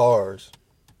 2 cars.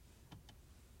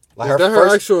 Like is that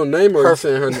her actual name, or are you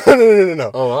saying her?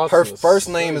 No. Oh, her first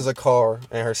name is a car,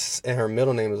 and her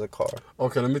middle name is a car.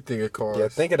 Okay, let me think of cars. Yeah,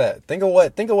 think of that. Think of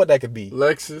what that could be.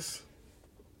 Lexus.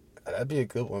 That'd be a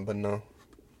good one, but no.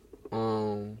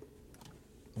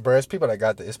 Bro, it's people that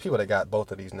got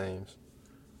both of these names.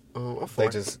 I feel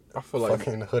like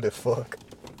fucking hooded fuck.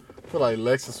 I feel like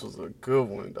Lexus was a good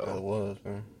one though. It was,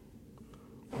 man.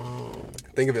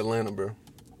 Think of Atlanta, bro.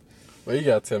 Well, you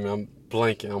gotta tell me. I'm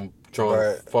blanking. I'm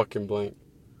drawing fucking blank.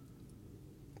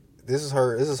 This is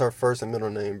her first and middle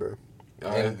name, bro.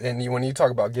 And when you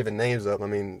talk about giving names up, I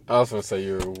mean, I was gonna say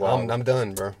you're wild. I'm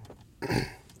done, bro.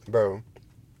 Bro,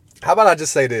 how about I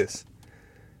just say this?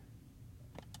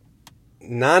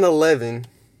 9/11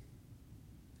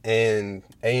 and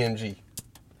AMG.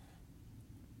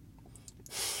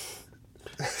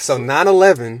 So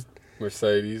 9/11.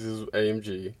 Mercedes is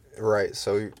AMG. Right.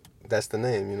 So that's the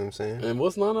name. You know what I'm saying? And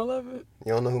what's 9/11?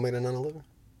 You don't know who made a 9/11?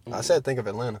 I said think of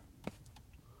Atlanta.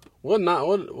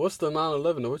 What's the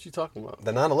 911? What you talking about?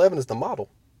 The 911 is the model,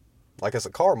 like it's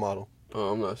a car model.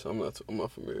 Oh, I'm not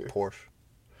familiar.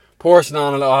 Porsche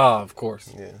 911. Ah, of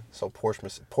course. Yeah. So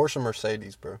Porsche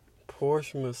Mercedes, bro.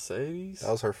 Porsche Mercedes.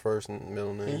 That was her first and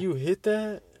middle name. And you hit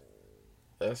that?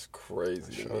 That's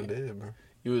crazy. Sure did, bro.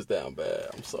 You was down bad.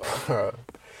 I'm sorry.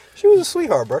 She was a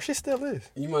sweetheart, bro. She still is.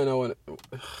 You might know when.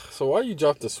 So why you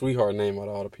dropped the sweetheart name out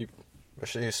of all the people? But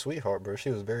she is a sweetheart, bro. She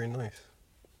was very nice.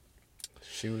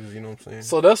 She was, you know what I'm saying?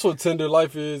 So that's what Tinder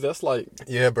life is? That's like...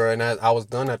 Yeah, bro. And I was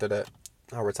done after that.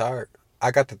 I retired.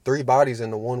 I got the 3 bodies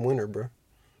in the 1 winter, bro.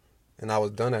 And I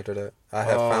was done after that. I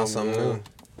had found something new. You know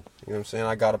what I'm saying?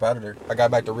 I got up out of there. I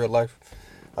got back to real life.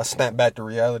 I snapped back to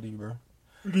reality, bro.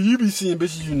 Do you be seeing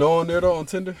bitches you know on there, though, on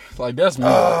Tinder? Like, that's me.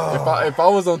 If I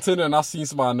was on Tinder and I seen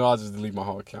somebody I know, I'd just delete my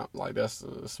whole account. Like, that's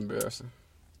embarrassing.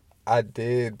 I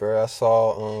did, bro. I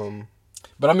saw...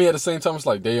 But I mean, at the same time, it's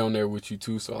like they on there with you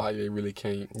too, so like they really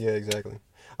can't. Yeah, exactly.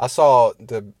 I saw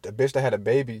the bitch that had a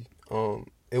baby.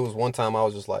 It was one time I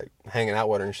was just like hanging out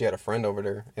with her, and she had a friend over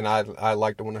there, and I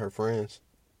liked one of her friends.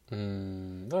 That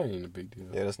ain't a big deal.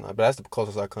 Yeah, that's not. But that's the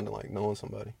closest I come to like knowing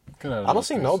somebody. I don't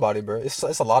see nobody, bro. It's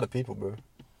a lot of people, bro.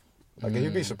 Like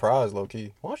you'd be surprised, low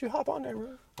key. Why don't you hop on there, bro?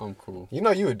 I'm cool. You know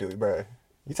you would do it, bro.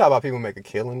 You talk about people make a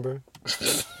killing, bro.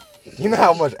 You know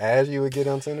how much ass you would get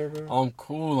on Tinder, bro? I'm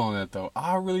cool on that, though.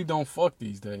 I really don't fuck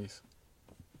these days.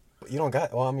 You don't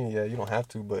got. Well, I mean, yeah, you don't have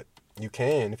to, but you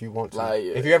can if you want to. Like,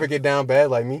 if you ever get down bad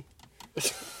like me,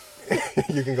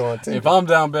 you can go on Tinder. If I'm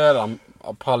down bad, I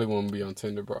probably won't be on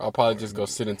Tinder, bro. I'll probably just go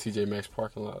sit in TJ Maxx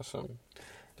parking lot or something.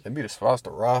 It'd be the spots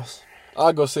to Ross.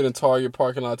 I'll go sit in Target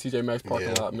parking lot, TJ Maxx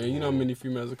parking lot, man. You know how many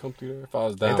females would come through there if I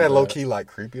was down Ain't that bad? low key like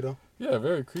creepy though? Yeah,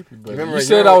 very creepy. But you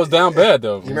said I was down bad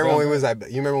though. You remember when we was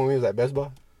at Best Buy?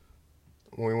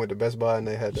 When we went to Best Buy and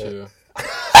they had that. Chill.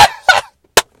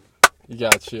 You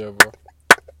gotta chill, bro.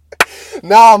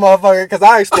 Nah, motherfucker, because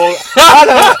I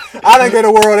done get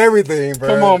the world everything, bro.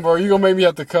 Come on, bro. You gonna make me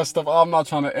have to cut stuff. I'm not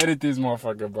trying to edit this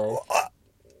motherfucker, bro.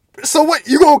 So what?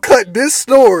 You gonna cut this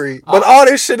story, but all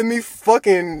this shit of me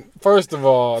fucking. First of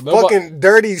all, fucking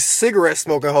dirty cigarette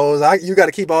smoking hoes. You got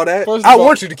to keep all that. I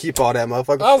want you to keep all that,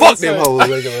 motherfucker. Fuck them hoes.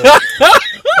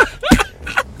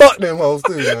 Fuck them hoes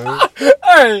too, man.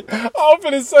 Hey, I'm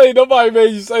finna say nobody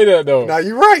made you say that though. Nah,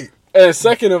 you right. And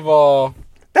second of all,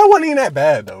 that wasn't even that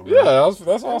bad though, bro. Yeah,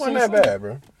 that's all. Wasn't that bad,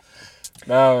 bro.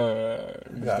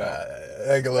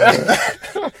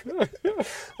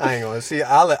 I ain't gonna see.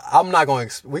 I'm not going.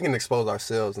 We can expose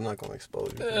ourselves. I'm not gonna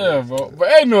expose you. Yeah, bro.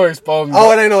 But ain't no exposing.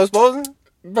 Oh, it ain't no exposing,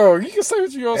 bro. You can say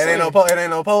what you gonna say. It ain't no posing,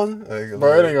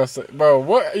 bro. It ain't gonna say, bro.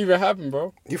 What even happened,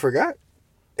 bro? You forgot.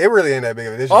 It really ain't that big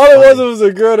of a issue. All it was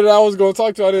a girl that I was gonna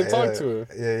talk to. I didn't talk to her.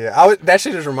 Yeah. That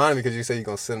shit just reminded me because you said you're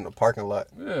gonna sit in the parking lot.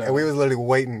 Yeah. And we was literally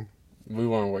waiting. We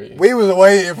weren't waiting. We was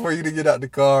waiting for you to get out the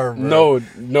car, bro.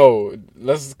 No.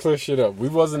 Let's clear shit up. We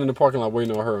wasn't in the parking lot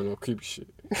waiting on her or no creepy shit.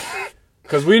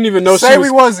 Cause we didn't even know we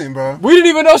wasn't, bro. We didn't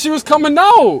even know she was coming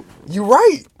out. You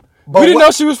right. But we didn't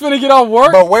know she was finna get off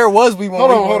work. But where was we when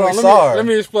we saw her? Let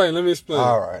me explain.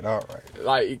 All right.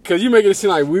 Like, cause you making it seem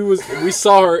like we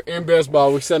saw her in Best Buy.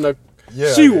 We sat in a.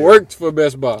 Yeah, she worked for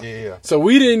Best Buy. Yeah. So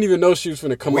we didn't even know she was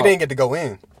finna come out. We didn't get to go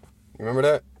in. You remember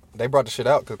that? They brought the shit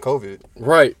out because COVID.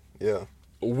 Right. Yeah.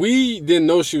 We didn't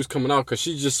know she was coming out because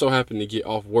she just so happened to get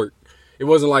off work. It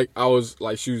wasn't like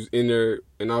she was in there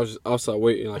and I was just outside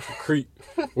waiting like a creep.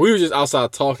 We were just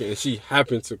outside talking and she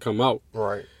happened to come out.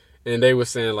 Right. And they were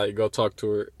saying like, go talk to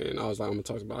her. And I was like, I'm gonna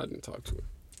talk to her, but I didn't talk to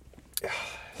her.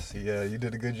 See, yeah, you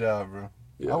did a good job, bro.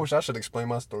 Yeah. I wish I should explain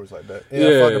my stories like that.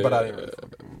 Yeah, fuck it, but I didn't really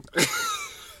fuck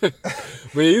it.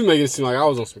 But you making it seem like I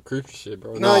was on some creepy shit,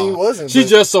 bro. No, you wasn't. She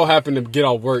just so happened to get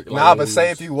off work. Like, but say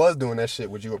if you was doing that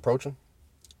shit, would you approach him?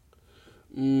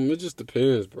 It just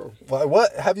depends, bro. Like,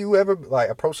 what have you ever like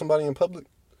approached somebody in public?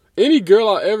 Any girl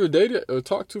I ever dated or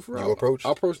talked to for you approach?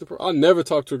 I approached the. I never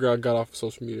talked to a girl I got off of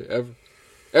social media ever.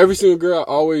 Every single girl I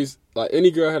always like.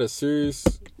 Any girl I had a serious.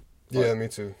 Yeah, like, me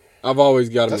too. I've always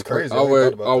got him. That's crazy. I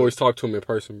always talk to him in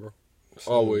person, bro.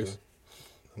 Same, always.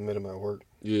 Bro. I met him at work.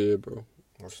 Yeah, bro.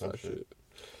 Or some shit.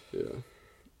 Yeah.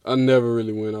 I never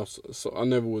really went off. So I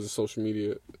never was a social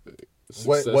media.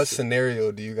 What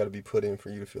scenario do you got to be put in for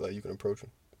you to feel like you can approach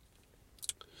him?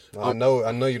 I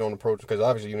know you don't approach him because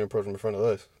obviously you didn't approach him in front of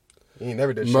us. You ain't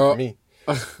never did shit for me.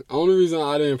 Only reason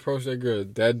I didn't approach that girl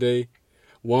that day,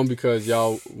 one because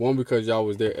y'all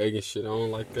was there egging shit on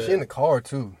like that. She in the car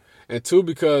too. And two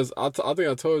because I think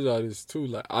I told y'all this too.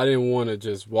 Like I didn't want to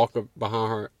just walk up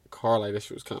behind her car like that.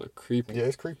 Shit was kind of creepy. Yeah,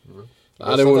 it's creepy, bro.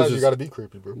 I didn't want to. You gotta be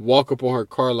creepy, bro. Walk up on her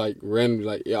car like randomly.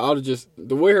 Like I would have just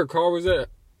the way her car was at.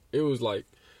 It was like.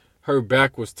 Her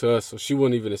back was to us, so she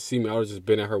wouldn't even have seen me. I would have just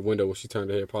been at her window when she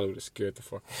turned her head. Probably would have scared the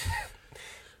fuck.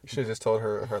 You should have just told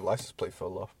her her license plate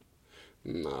fell off.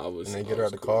 Nah, I was. And then get her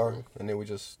out the car, and then we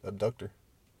just abduct her.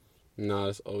 Nah,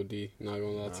 it's OD. Not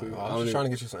gonna lie to you. I was just trying to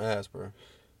get you some ass, bro.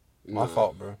 My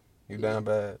fault, bro. You down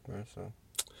bad, bro. So.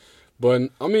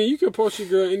 But I mean, you can approach your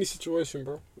girl in any situation,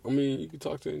 bro. I mean, you can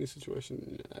talk to any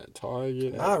situation at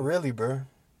Target. Not really, bro.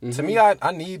 Mm-hmm. To me,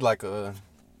 I need like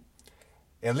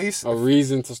at least a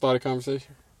reason to start a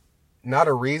conversation. Not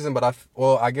a reason, but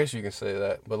I guess you can say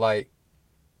that. But like,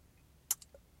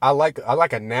 I like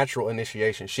a natural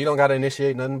initiation. She don't gotta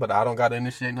initiate nothing, but I don't gotta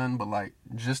initiate nothing. But like,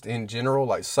 just in general,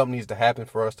 like something needs to happen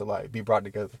for us to like be brought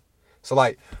together. So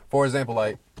like, for example,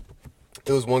 like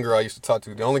there was one girl I used to talk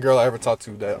to. The only girl I ever talked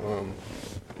to that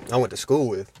I went to school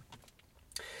with.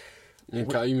 You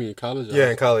mean in college? Yeah,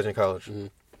 in college. Mm-hmm.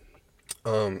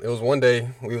 It was one day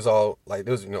we was all like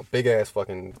there was big ass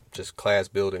fucking just class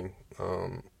building,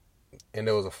 and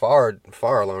there was a fire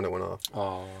alarm that went off.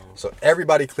 Oh. So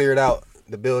everybody cleared out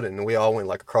the building and we all went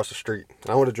like across the street.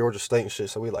 I went to Georgia State and shit,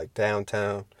 so we like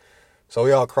downtown. So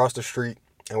we all crossed the street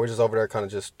and we're just over there kind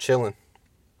of just chilling.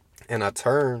 And I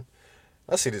turn,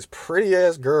 I see this pretty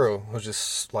ass girl who's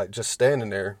just standing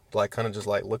there, like kind of just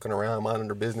like looking around, minding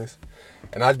her business.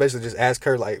 And I basically just asked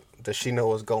her like, does she know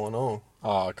what's going on?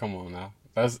 Oh, come on now.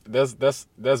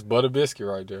 That's butter biscuit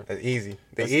right there. That's easy. The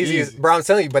That's easiest, easy. bro. I'm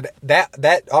telling you, but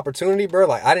that opportunity, bro.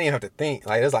 Like I didn't even have to think.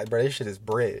 Like it's like, bro, this shit is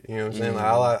bread. You know what I'm saying?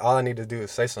 Like all I need to do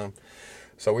is say something.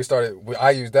 So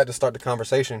I used that to start the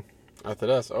conversation. After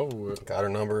that's over with. Got her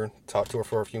number, talked to her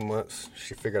for a few months.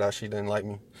 She figured out she didn't like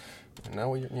me. And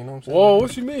now you know what I'm saying? Whoa,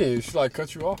 what you mean? She like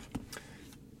cut you off?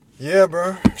 Yeah,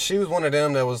 bro. She was one of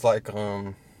them that was like,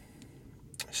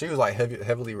 she was like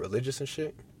heavily religious and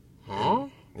shit. Huh?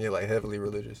 Yeah, like heavily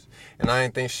religious. And I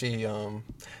didn't think she,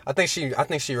 I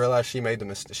think she realized she made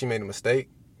a mistake.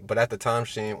 But at the time,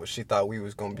 she thought we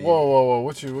was gonna be. Whoa!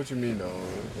 What you mean though?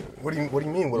 What do you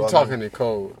mean? You talking in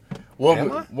code?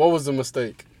 What was the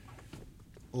mistake?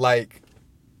 Like,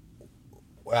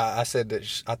 I said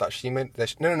that I thought she meant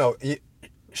that. No.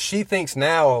 She thinks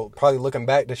now, probably looking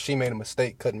back, that she made a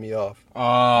mistake cutting me off.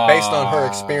 Based on her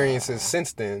experiences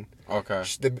since then. Okay.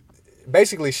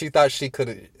 Basically, she thought she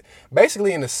could.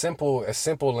 Basically, in as simple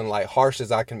and like harsh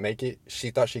as I can make it, she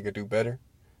thought she could do better,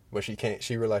 but she can't.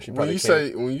 She realized she probably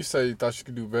can't. When you say you thought she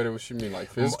could do better, what you mean, like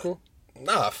physical?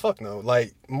 Nah, fuck no.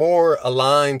 Like more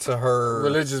aligned to her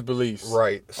religious beliefs.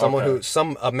 Right. Someone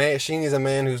a man. She needs a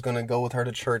man who's gonna go with her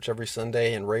to church every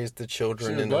Sunday and raise the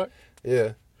children. She was black?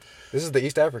 Yeah. This is the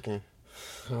East African.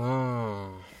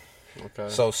 Oh. Okay.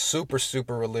 So super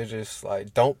religious.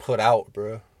 Like don't put out,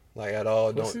 bro. Like at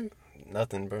all. Don't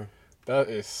nothing, bro. That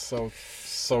is so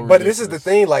ridiculous. But this is the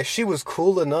thing. Like she was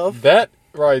cool enough. That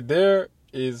right there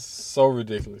is so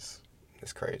ridiculous.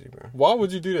 It's crazy, bro. Why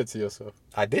would you do that to yourself?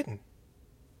 I didn't.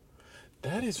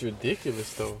 That is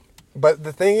ridiculous, though. But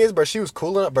the thing is, bro, she was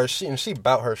cool enough, bro. She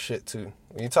bout her shit too.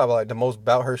 When you talk about like the most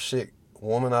bout her shit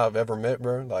woman I've ever met,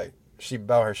 bro, like she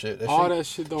bout her shit. That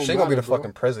shit don't matter. She gonna be the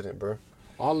fucking president, bro.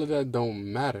 All of that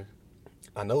don't matter.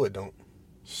 I know it don't.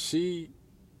 She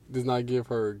does not give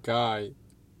her guy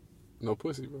no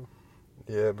pussy, bro.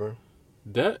 Yeah, bro.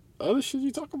 That other shit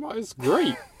you talk about is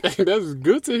great. That's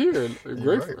good to hear.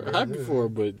 Great, right, happy for her,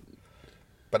 but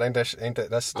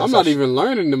that's I'm not even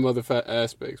learning them other fat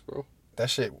aspects, bro. That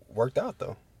shit worked out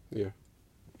though. Yeah,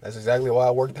 that's exactly why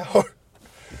it worked out.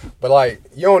 But like,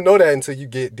 you don't know that until you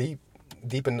get deep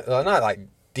in, not like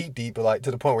deep, but like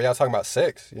to the point where y'all talking about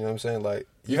sex. You know what I'm saying? Like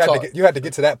you had to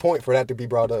get to that point for that to be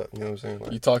brought up. You know what I'm saying?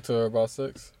 Like, you talked to her about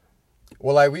sex?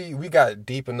 Well, like we got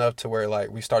deep enough to where like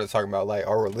we started talking about like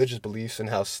our religious beliefs and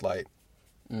how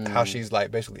how she's like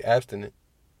basically abstinent.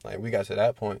 Like we got to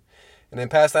that point. And then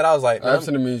past that, I was like...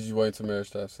 Abstinent means you wait till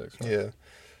marriage to have sex, right? Yeah.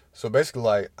 So basically,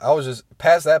 like, I was just...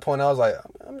 Past that point, I was like,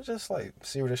 I'm just, like,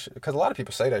 see where this shit... Because a lot of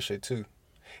people say that shit, too.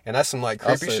 And that's some, like,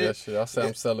 creepy shit. That shit. I'll say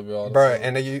I'm celibate all the time. time.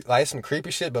 And then like, some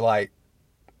creepy shit, but, like...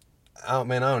 I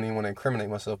don't even want to incriminate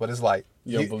myself, but it's like...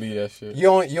 You don't believe that shit.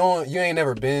 You ain't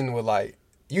never been with, like...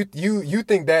 You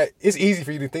think that... It's easy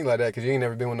for you to think like that because you ain't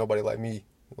never been with nobody like me.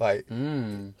 Like,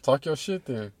 talk your shit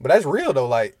then. But that's real though.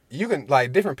 Like, you can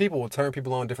like different people will turn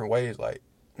people on different ways. Like,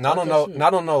 not on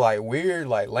no like weird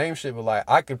like lame shit, but like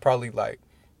I could probably like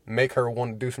make her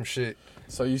want to do some shit.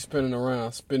 So you spinning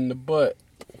the butt?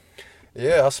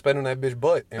 Yeah, I'll spin on that bitch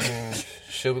butt, and then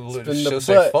she'll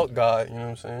say fuck God. You know what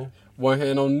I'm saying? One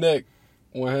hand on neck,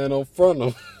 one hand on front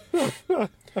of him.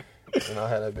 And I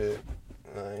had that bitch.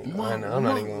 I'm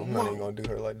not even gonna do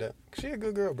her like that. She a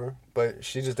good girl, bro. But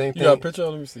she just ain't think... You got a picture?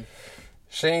 Let me see.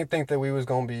 She ain't think that we was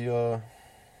gonna be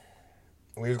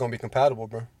compatible,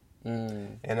 bro.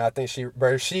 And I think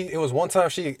it was one time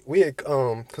we had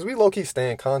cause we low key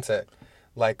stay in contact.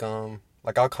 Like I'll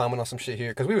comment on some shit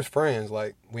here. Cause we was friends,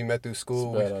 like we met through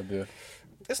school. It's a bad idea.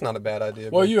 It's not a bad idea.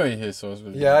 Well, you ain't hit, so it's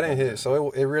really I didn't hit.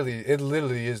 So it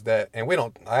literally is that. And we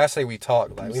don't, I say we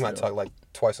talk, like we might talk like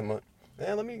twice a month.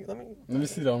 Yeah, let me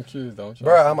see though. I'm curious though.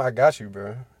 Bro, I got you,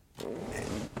 bro.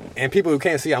 And people who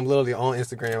can't see, I'm literally on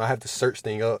Instagram. I have to search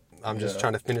thing up. I'm just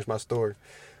trying to finish my story.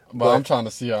 But I'm trying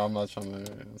to see her. I'm not trying to... You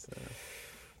know what I'm saying?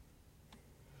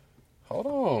 Hold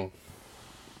on.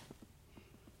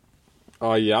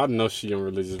 Oh, yeah, I know she on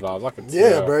religious vibes. I can tell.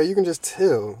 Yeah, bro, you can just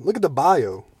tell. Look at the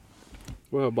bio.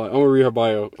 What her bio? I'm going to read her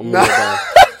bio.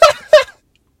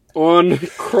 On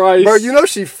Christ. Bro, you know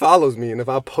she follows me, and if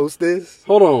I post this...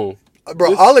 Hold on.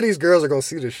 Bro, all of these girls are going to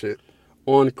see this shit.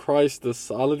 On Christ the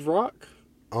solid rock?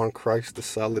 On Christ the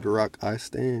solid rock I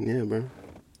stand. Yeah, bro.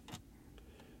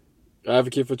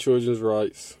 Advocate for children's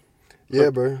rights. Yeah,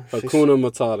 bro. Hakuna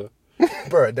Matata.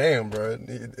 Bro, damn, bro.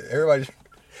 Everybody...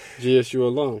 GSU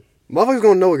alone. Motherfuckers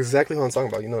going to know exactly who I'm talking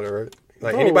about. You know that, right?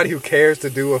 Like, anybody who cares to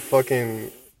do a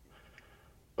fucking...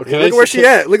 Okay, look where she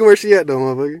at. Look at where she at, though,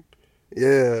 motherfucker.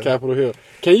 Yeah. Capitol Hill.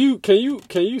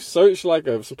 Can you search like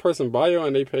some person bio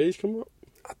and their page come up?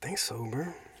 I think so,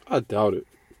 bro. I doubt it.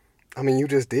 I mean, you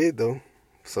just did though,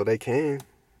 so they can.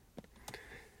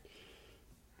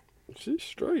 She's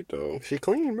straight though. She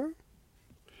clean, bro.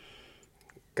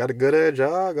 Got a good ass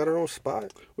job. Got her own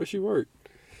spot. Where she work?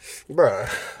 Bruh.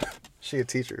 She a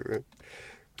teacher, bro.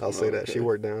 I'll say that. Okay. She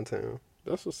worked downtown.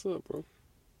 That's what's up, bro.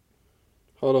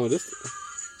 Hold on, this.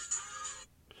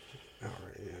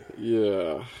 Alright,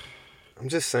 Yeah. I'm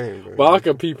just saying, bro. But I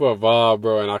could peep her vibe,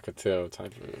 bro, and I could tell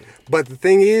type of. But the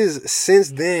thing is,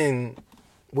 since then,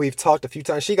 we've talked a few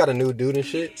times. She got a new dude and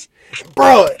shit.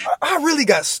 Bro, I really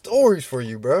got stories for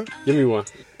you, bro. Give me one.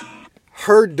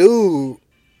 Her dude.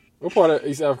 What part of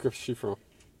East Africa is she from?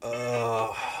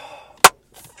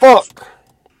 Fuck.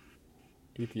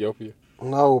 Ethiopia.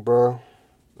 No, bro.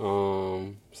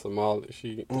 Somali.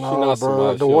 She No, not bro.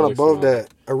 Somali. The she one only above Somali. that.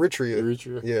 Eritrea.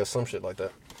 Eritrea. Yeah, some shit like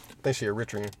that. I think she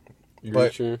Eritrean.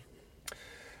 Eritrea.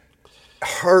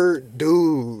 Her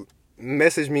dude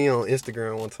messaged me on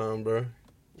Instagram one time, bro.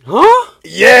 Huh?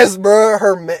 Yes, bro.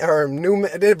 Her new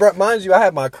bro, mind you, I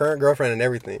have my current girlfriend and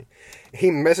everything. He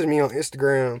messaged me on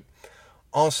Instagram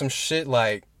on some shit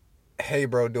like, "Hey,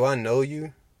 bro, do I know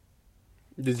you?"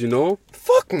 Did you know him?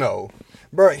 Fuck no,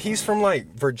 bro. He's from like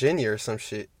Virginia or some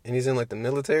shit, and he's in like the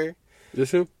military.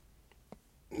 Just him?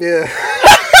 Yeah.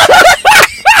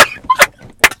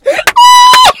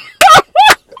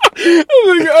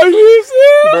 Are you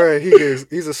serious? Bro,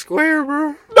 he's a square,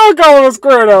 bro. Don't call him a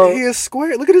square though. He is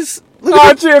square. Look at his.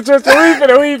 Oh, chill. We ain't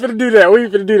finna do that. We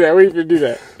ain't finna do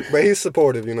that. But he's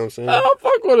supportive, you know what I'm saying? I'll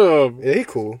fuck with him. Yeah, he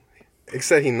cool.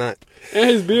 Except he not. And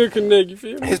his beard connect, you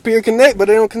feel me? His peer connect, but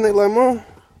they don't connect like mine.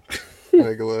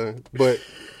 But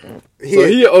So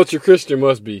he an ultra Christian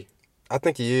must be. I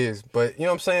think he is. But you know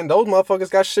what I'm saying? Those motherfuckers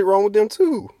got shit wrong with them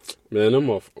too. Man,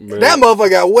 That motherfucker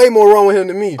got way more wrong with him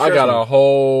than me. I got a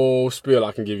whole spiel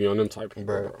I can give you on them type of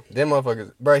bro. Them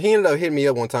motherfuckers. Bro, he ended up hitting me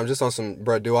up one time just on some,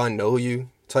 bro, do I know you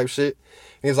type shit.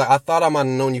 And he's like, I thought I might have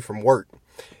known you from work.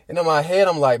 And in my head,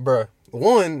 I'm like, bro,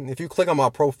 one, if you click on my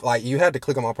profile, like, you had to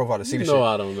click on my profile to see the shit. No,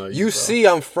 I don't know you, You bro. see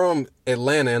I'm from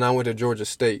Atlanta and I went to Georgia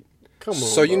State. Come on,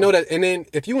 So you bro. know that. And then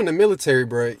if you in the military,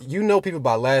 bro, you know people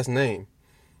by last name.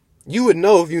 You would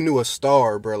know if you knew a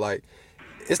star, bro. Like,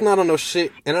 it's not on no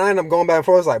shit. And I ended up going back and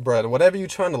forth. I was like, bro, whatever you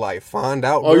trying to, like, find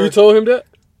out, Oh, bro. you told him that?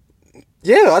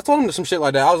 Yeah, I told him some shit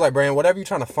like that. I was like, Brand, whatever you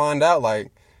trying to find out,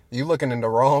 like, you looking in the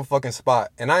wrong fucking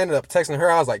spot. And I ended up texting her.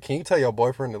 I was like, can you tell your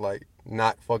boyfriend to, like,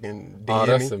 not fucking DM Oh,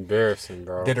 that's me? embarrassing,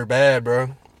 bro. Did her bad, bro.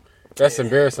 That's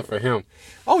embarrassing for him.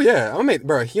 Oh, yeah. I mean,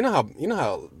 bro, you know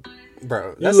how,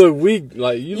 bro. You look weak.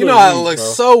 Like, You know how I look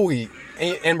so weak.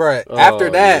 And bro, after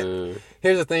that, man.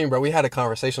 here's the thing, bro. We had a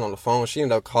conversation on the phone. She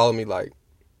ended up calling me, like,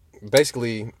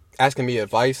 basically asking me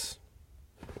advice.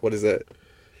 What is that?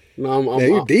 No, Man,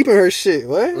 you deep in her shit.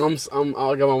 What? I got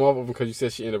my mouth open because you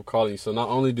said she ended up calling you. So not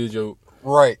only did you,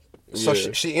 Right. So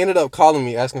Yeah. she ended up calling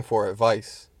me asking for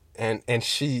advice. And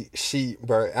she,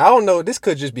 bro, I don't know. This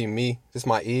could just be me. This is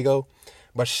my ego.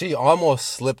 But she almost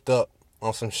slipped up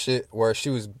on some shit where she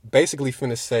was basically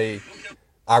finna say,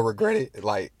 I regret it.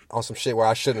 Like, on some shit where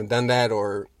I shouldn't have done that,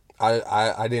 or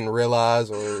I didn't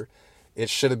realize, or it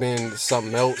should have been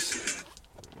something else.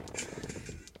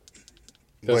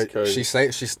 that's But crazy.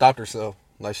 she stopped herself.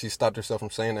 Like, she stopped herself from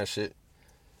saying that shit.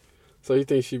 So you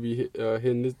think she be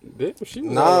hitting this? Damn, she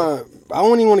was Nah, I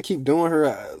don't even want to keep doing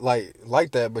her like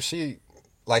that. But she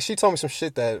told me some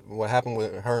shit that what happened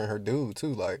with her and her dude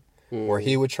too. Like, where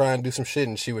he would try and do some shit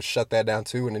and she would shut that down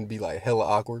too, and then be like hella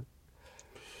awkward.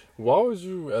 Why would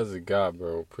you, as a guy,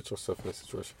 bro, put yourself in that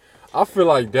situation? I feel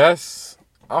like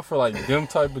them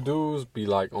type of dudes be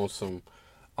like on some,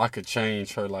 I could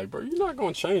change her. Like, bro, you're not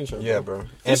gonna change her. Yeah, bro. bro.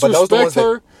 Just But those the ones respect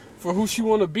her for who she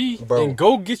want to be, Bro. and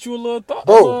go get you a little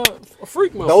Bro. a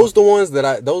freak motherfucker. Those the ones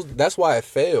that's why it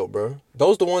failed, bro.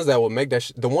 Those the ones that would make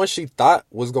that the ones she thought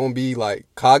was gonna be like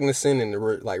cognizant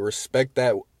and like respect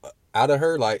that out of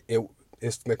her. Like,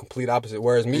 it's the complete opposite.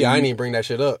 Whereas me, I didn't even bring that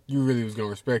shit up. You really was gonna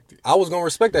respect it. I was gonna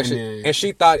respect that And shit, then- and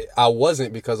she thought I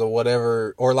wasn't because of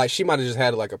whatever, or like she might have just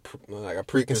had like a preconceived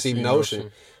Preconceived notion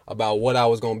notion. about what I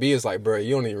was gonna be. It's like, bro,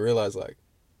 you don't even realize like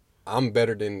I'm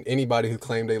better than anybody who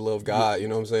claimed they love God. You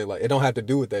know what I'm saying? Like, it don't have to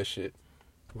do with that shit.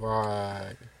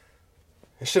 Right.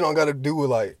 It shit don't got to do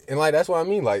with like, and like that's what I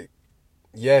mean. Like,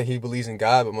 yeah, he believes in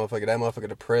God, but that motherfucker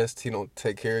depressed. He don't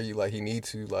take care of you like he need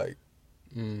to. Like,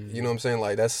 you know what I'm saying?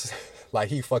 Like, that's like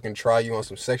he fucking try you on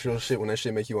some sexual shit when that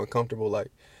shit make you uncomfortable.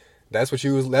 Like, that's what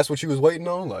you was waiting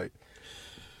on. Like,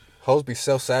 hoes be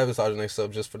self-sabotaging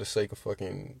themselves just for the sake of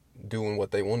fucking doing what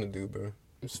they want to do, bro.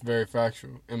 It's very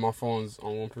factual. And my phone's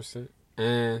on 1%.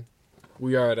 And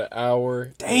we are at an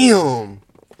hour. Damn.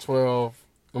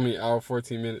 Hour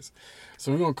 14 minutes.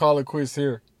 So we're gonna call it quits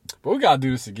here. But we gotta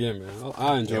do this again, man.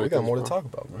 I enjoy it. Yeah, we got more to talk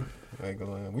about, bro.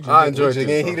 We I enjoyed it.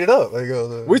 it. Heated up. Like,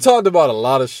 we talked about a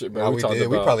lot of shit, bro. Nah, we did.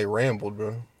 We probably rambled,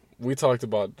 bro. We talked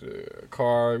about the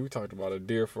car. We talked about a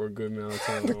deer for a good amount of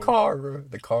time. The car, bro.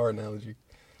 The car analogy.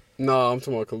 No, I'm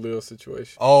talking about Khalil's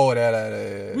situation. Oh,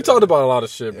 that. We talked about a lot of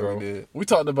shit, bro. Yeah, we did. We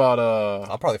talked about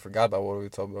I probably forgot about what we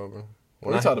talked about, bro.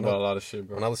 We talked about a lot of shit,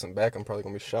 bro. When I listen back, I'm probably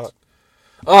gonna be shocked.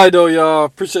 All right, though, y'all.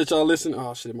 Appreciate y'all listening.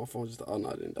 Oh shit, my phone just. Oh no,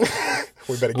 I didn't.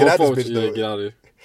 We better get out of this bitch, though. Get out of here.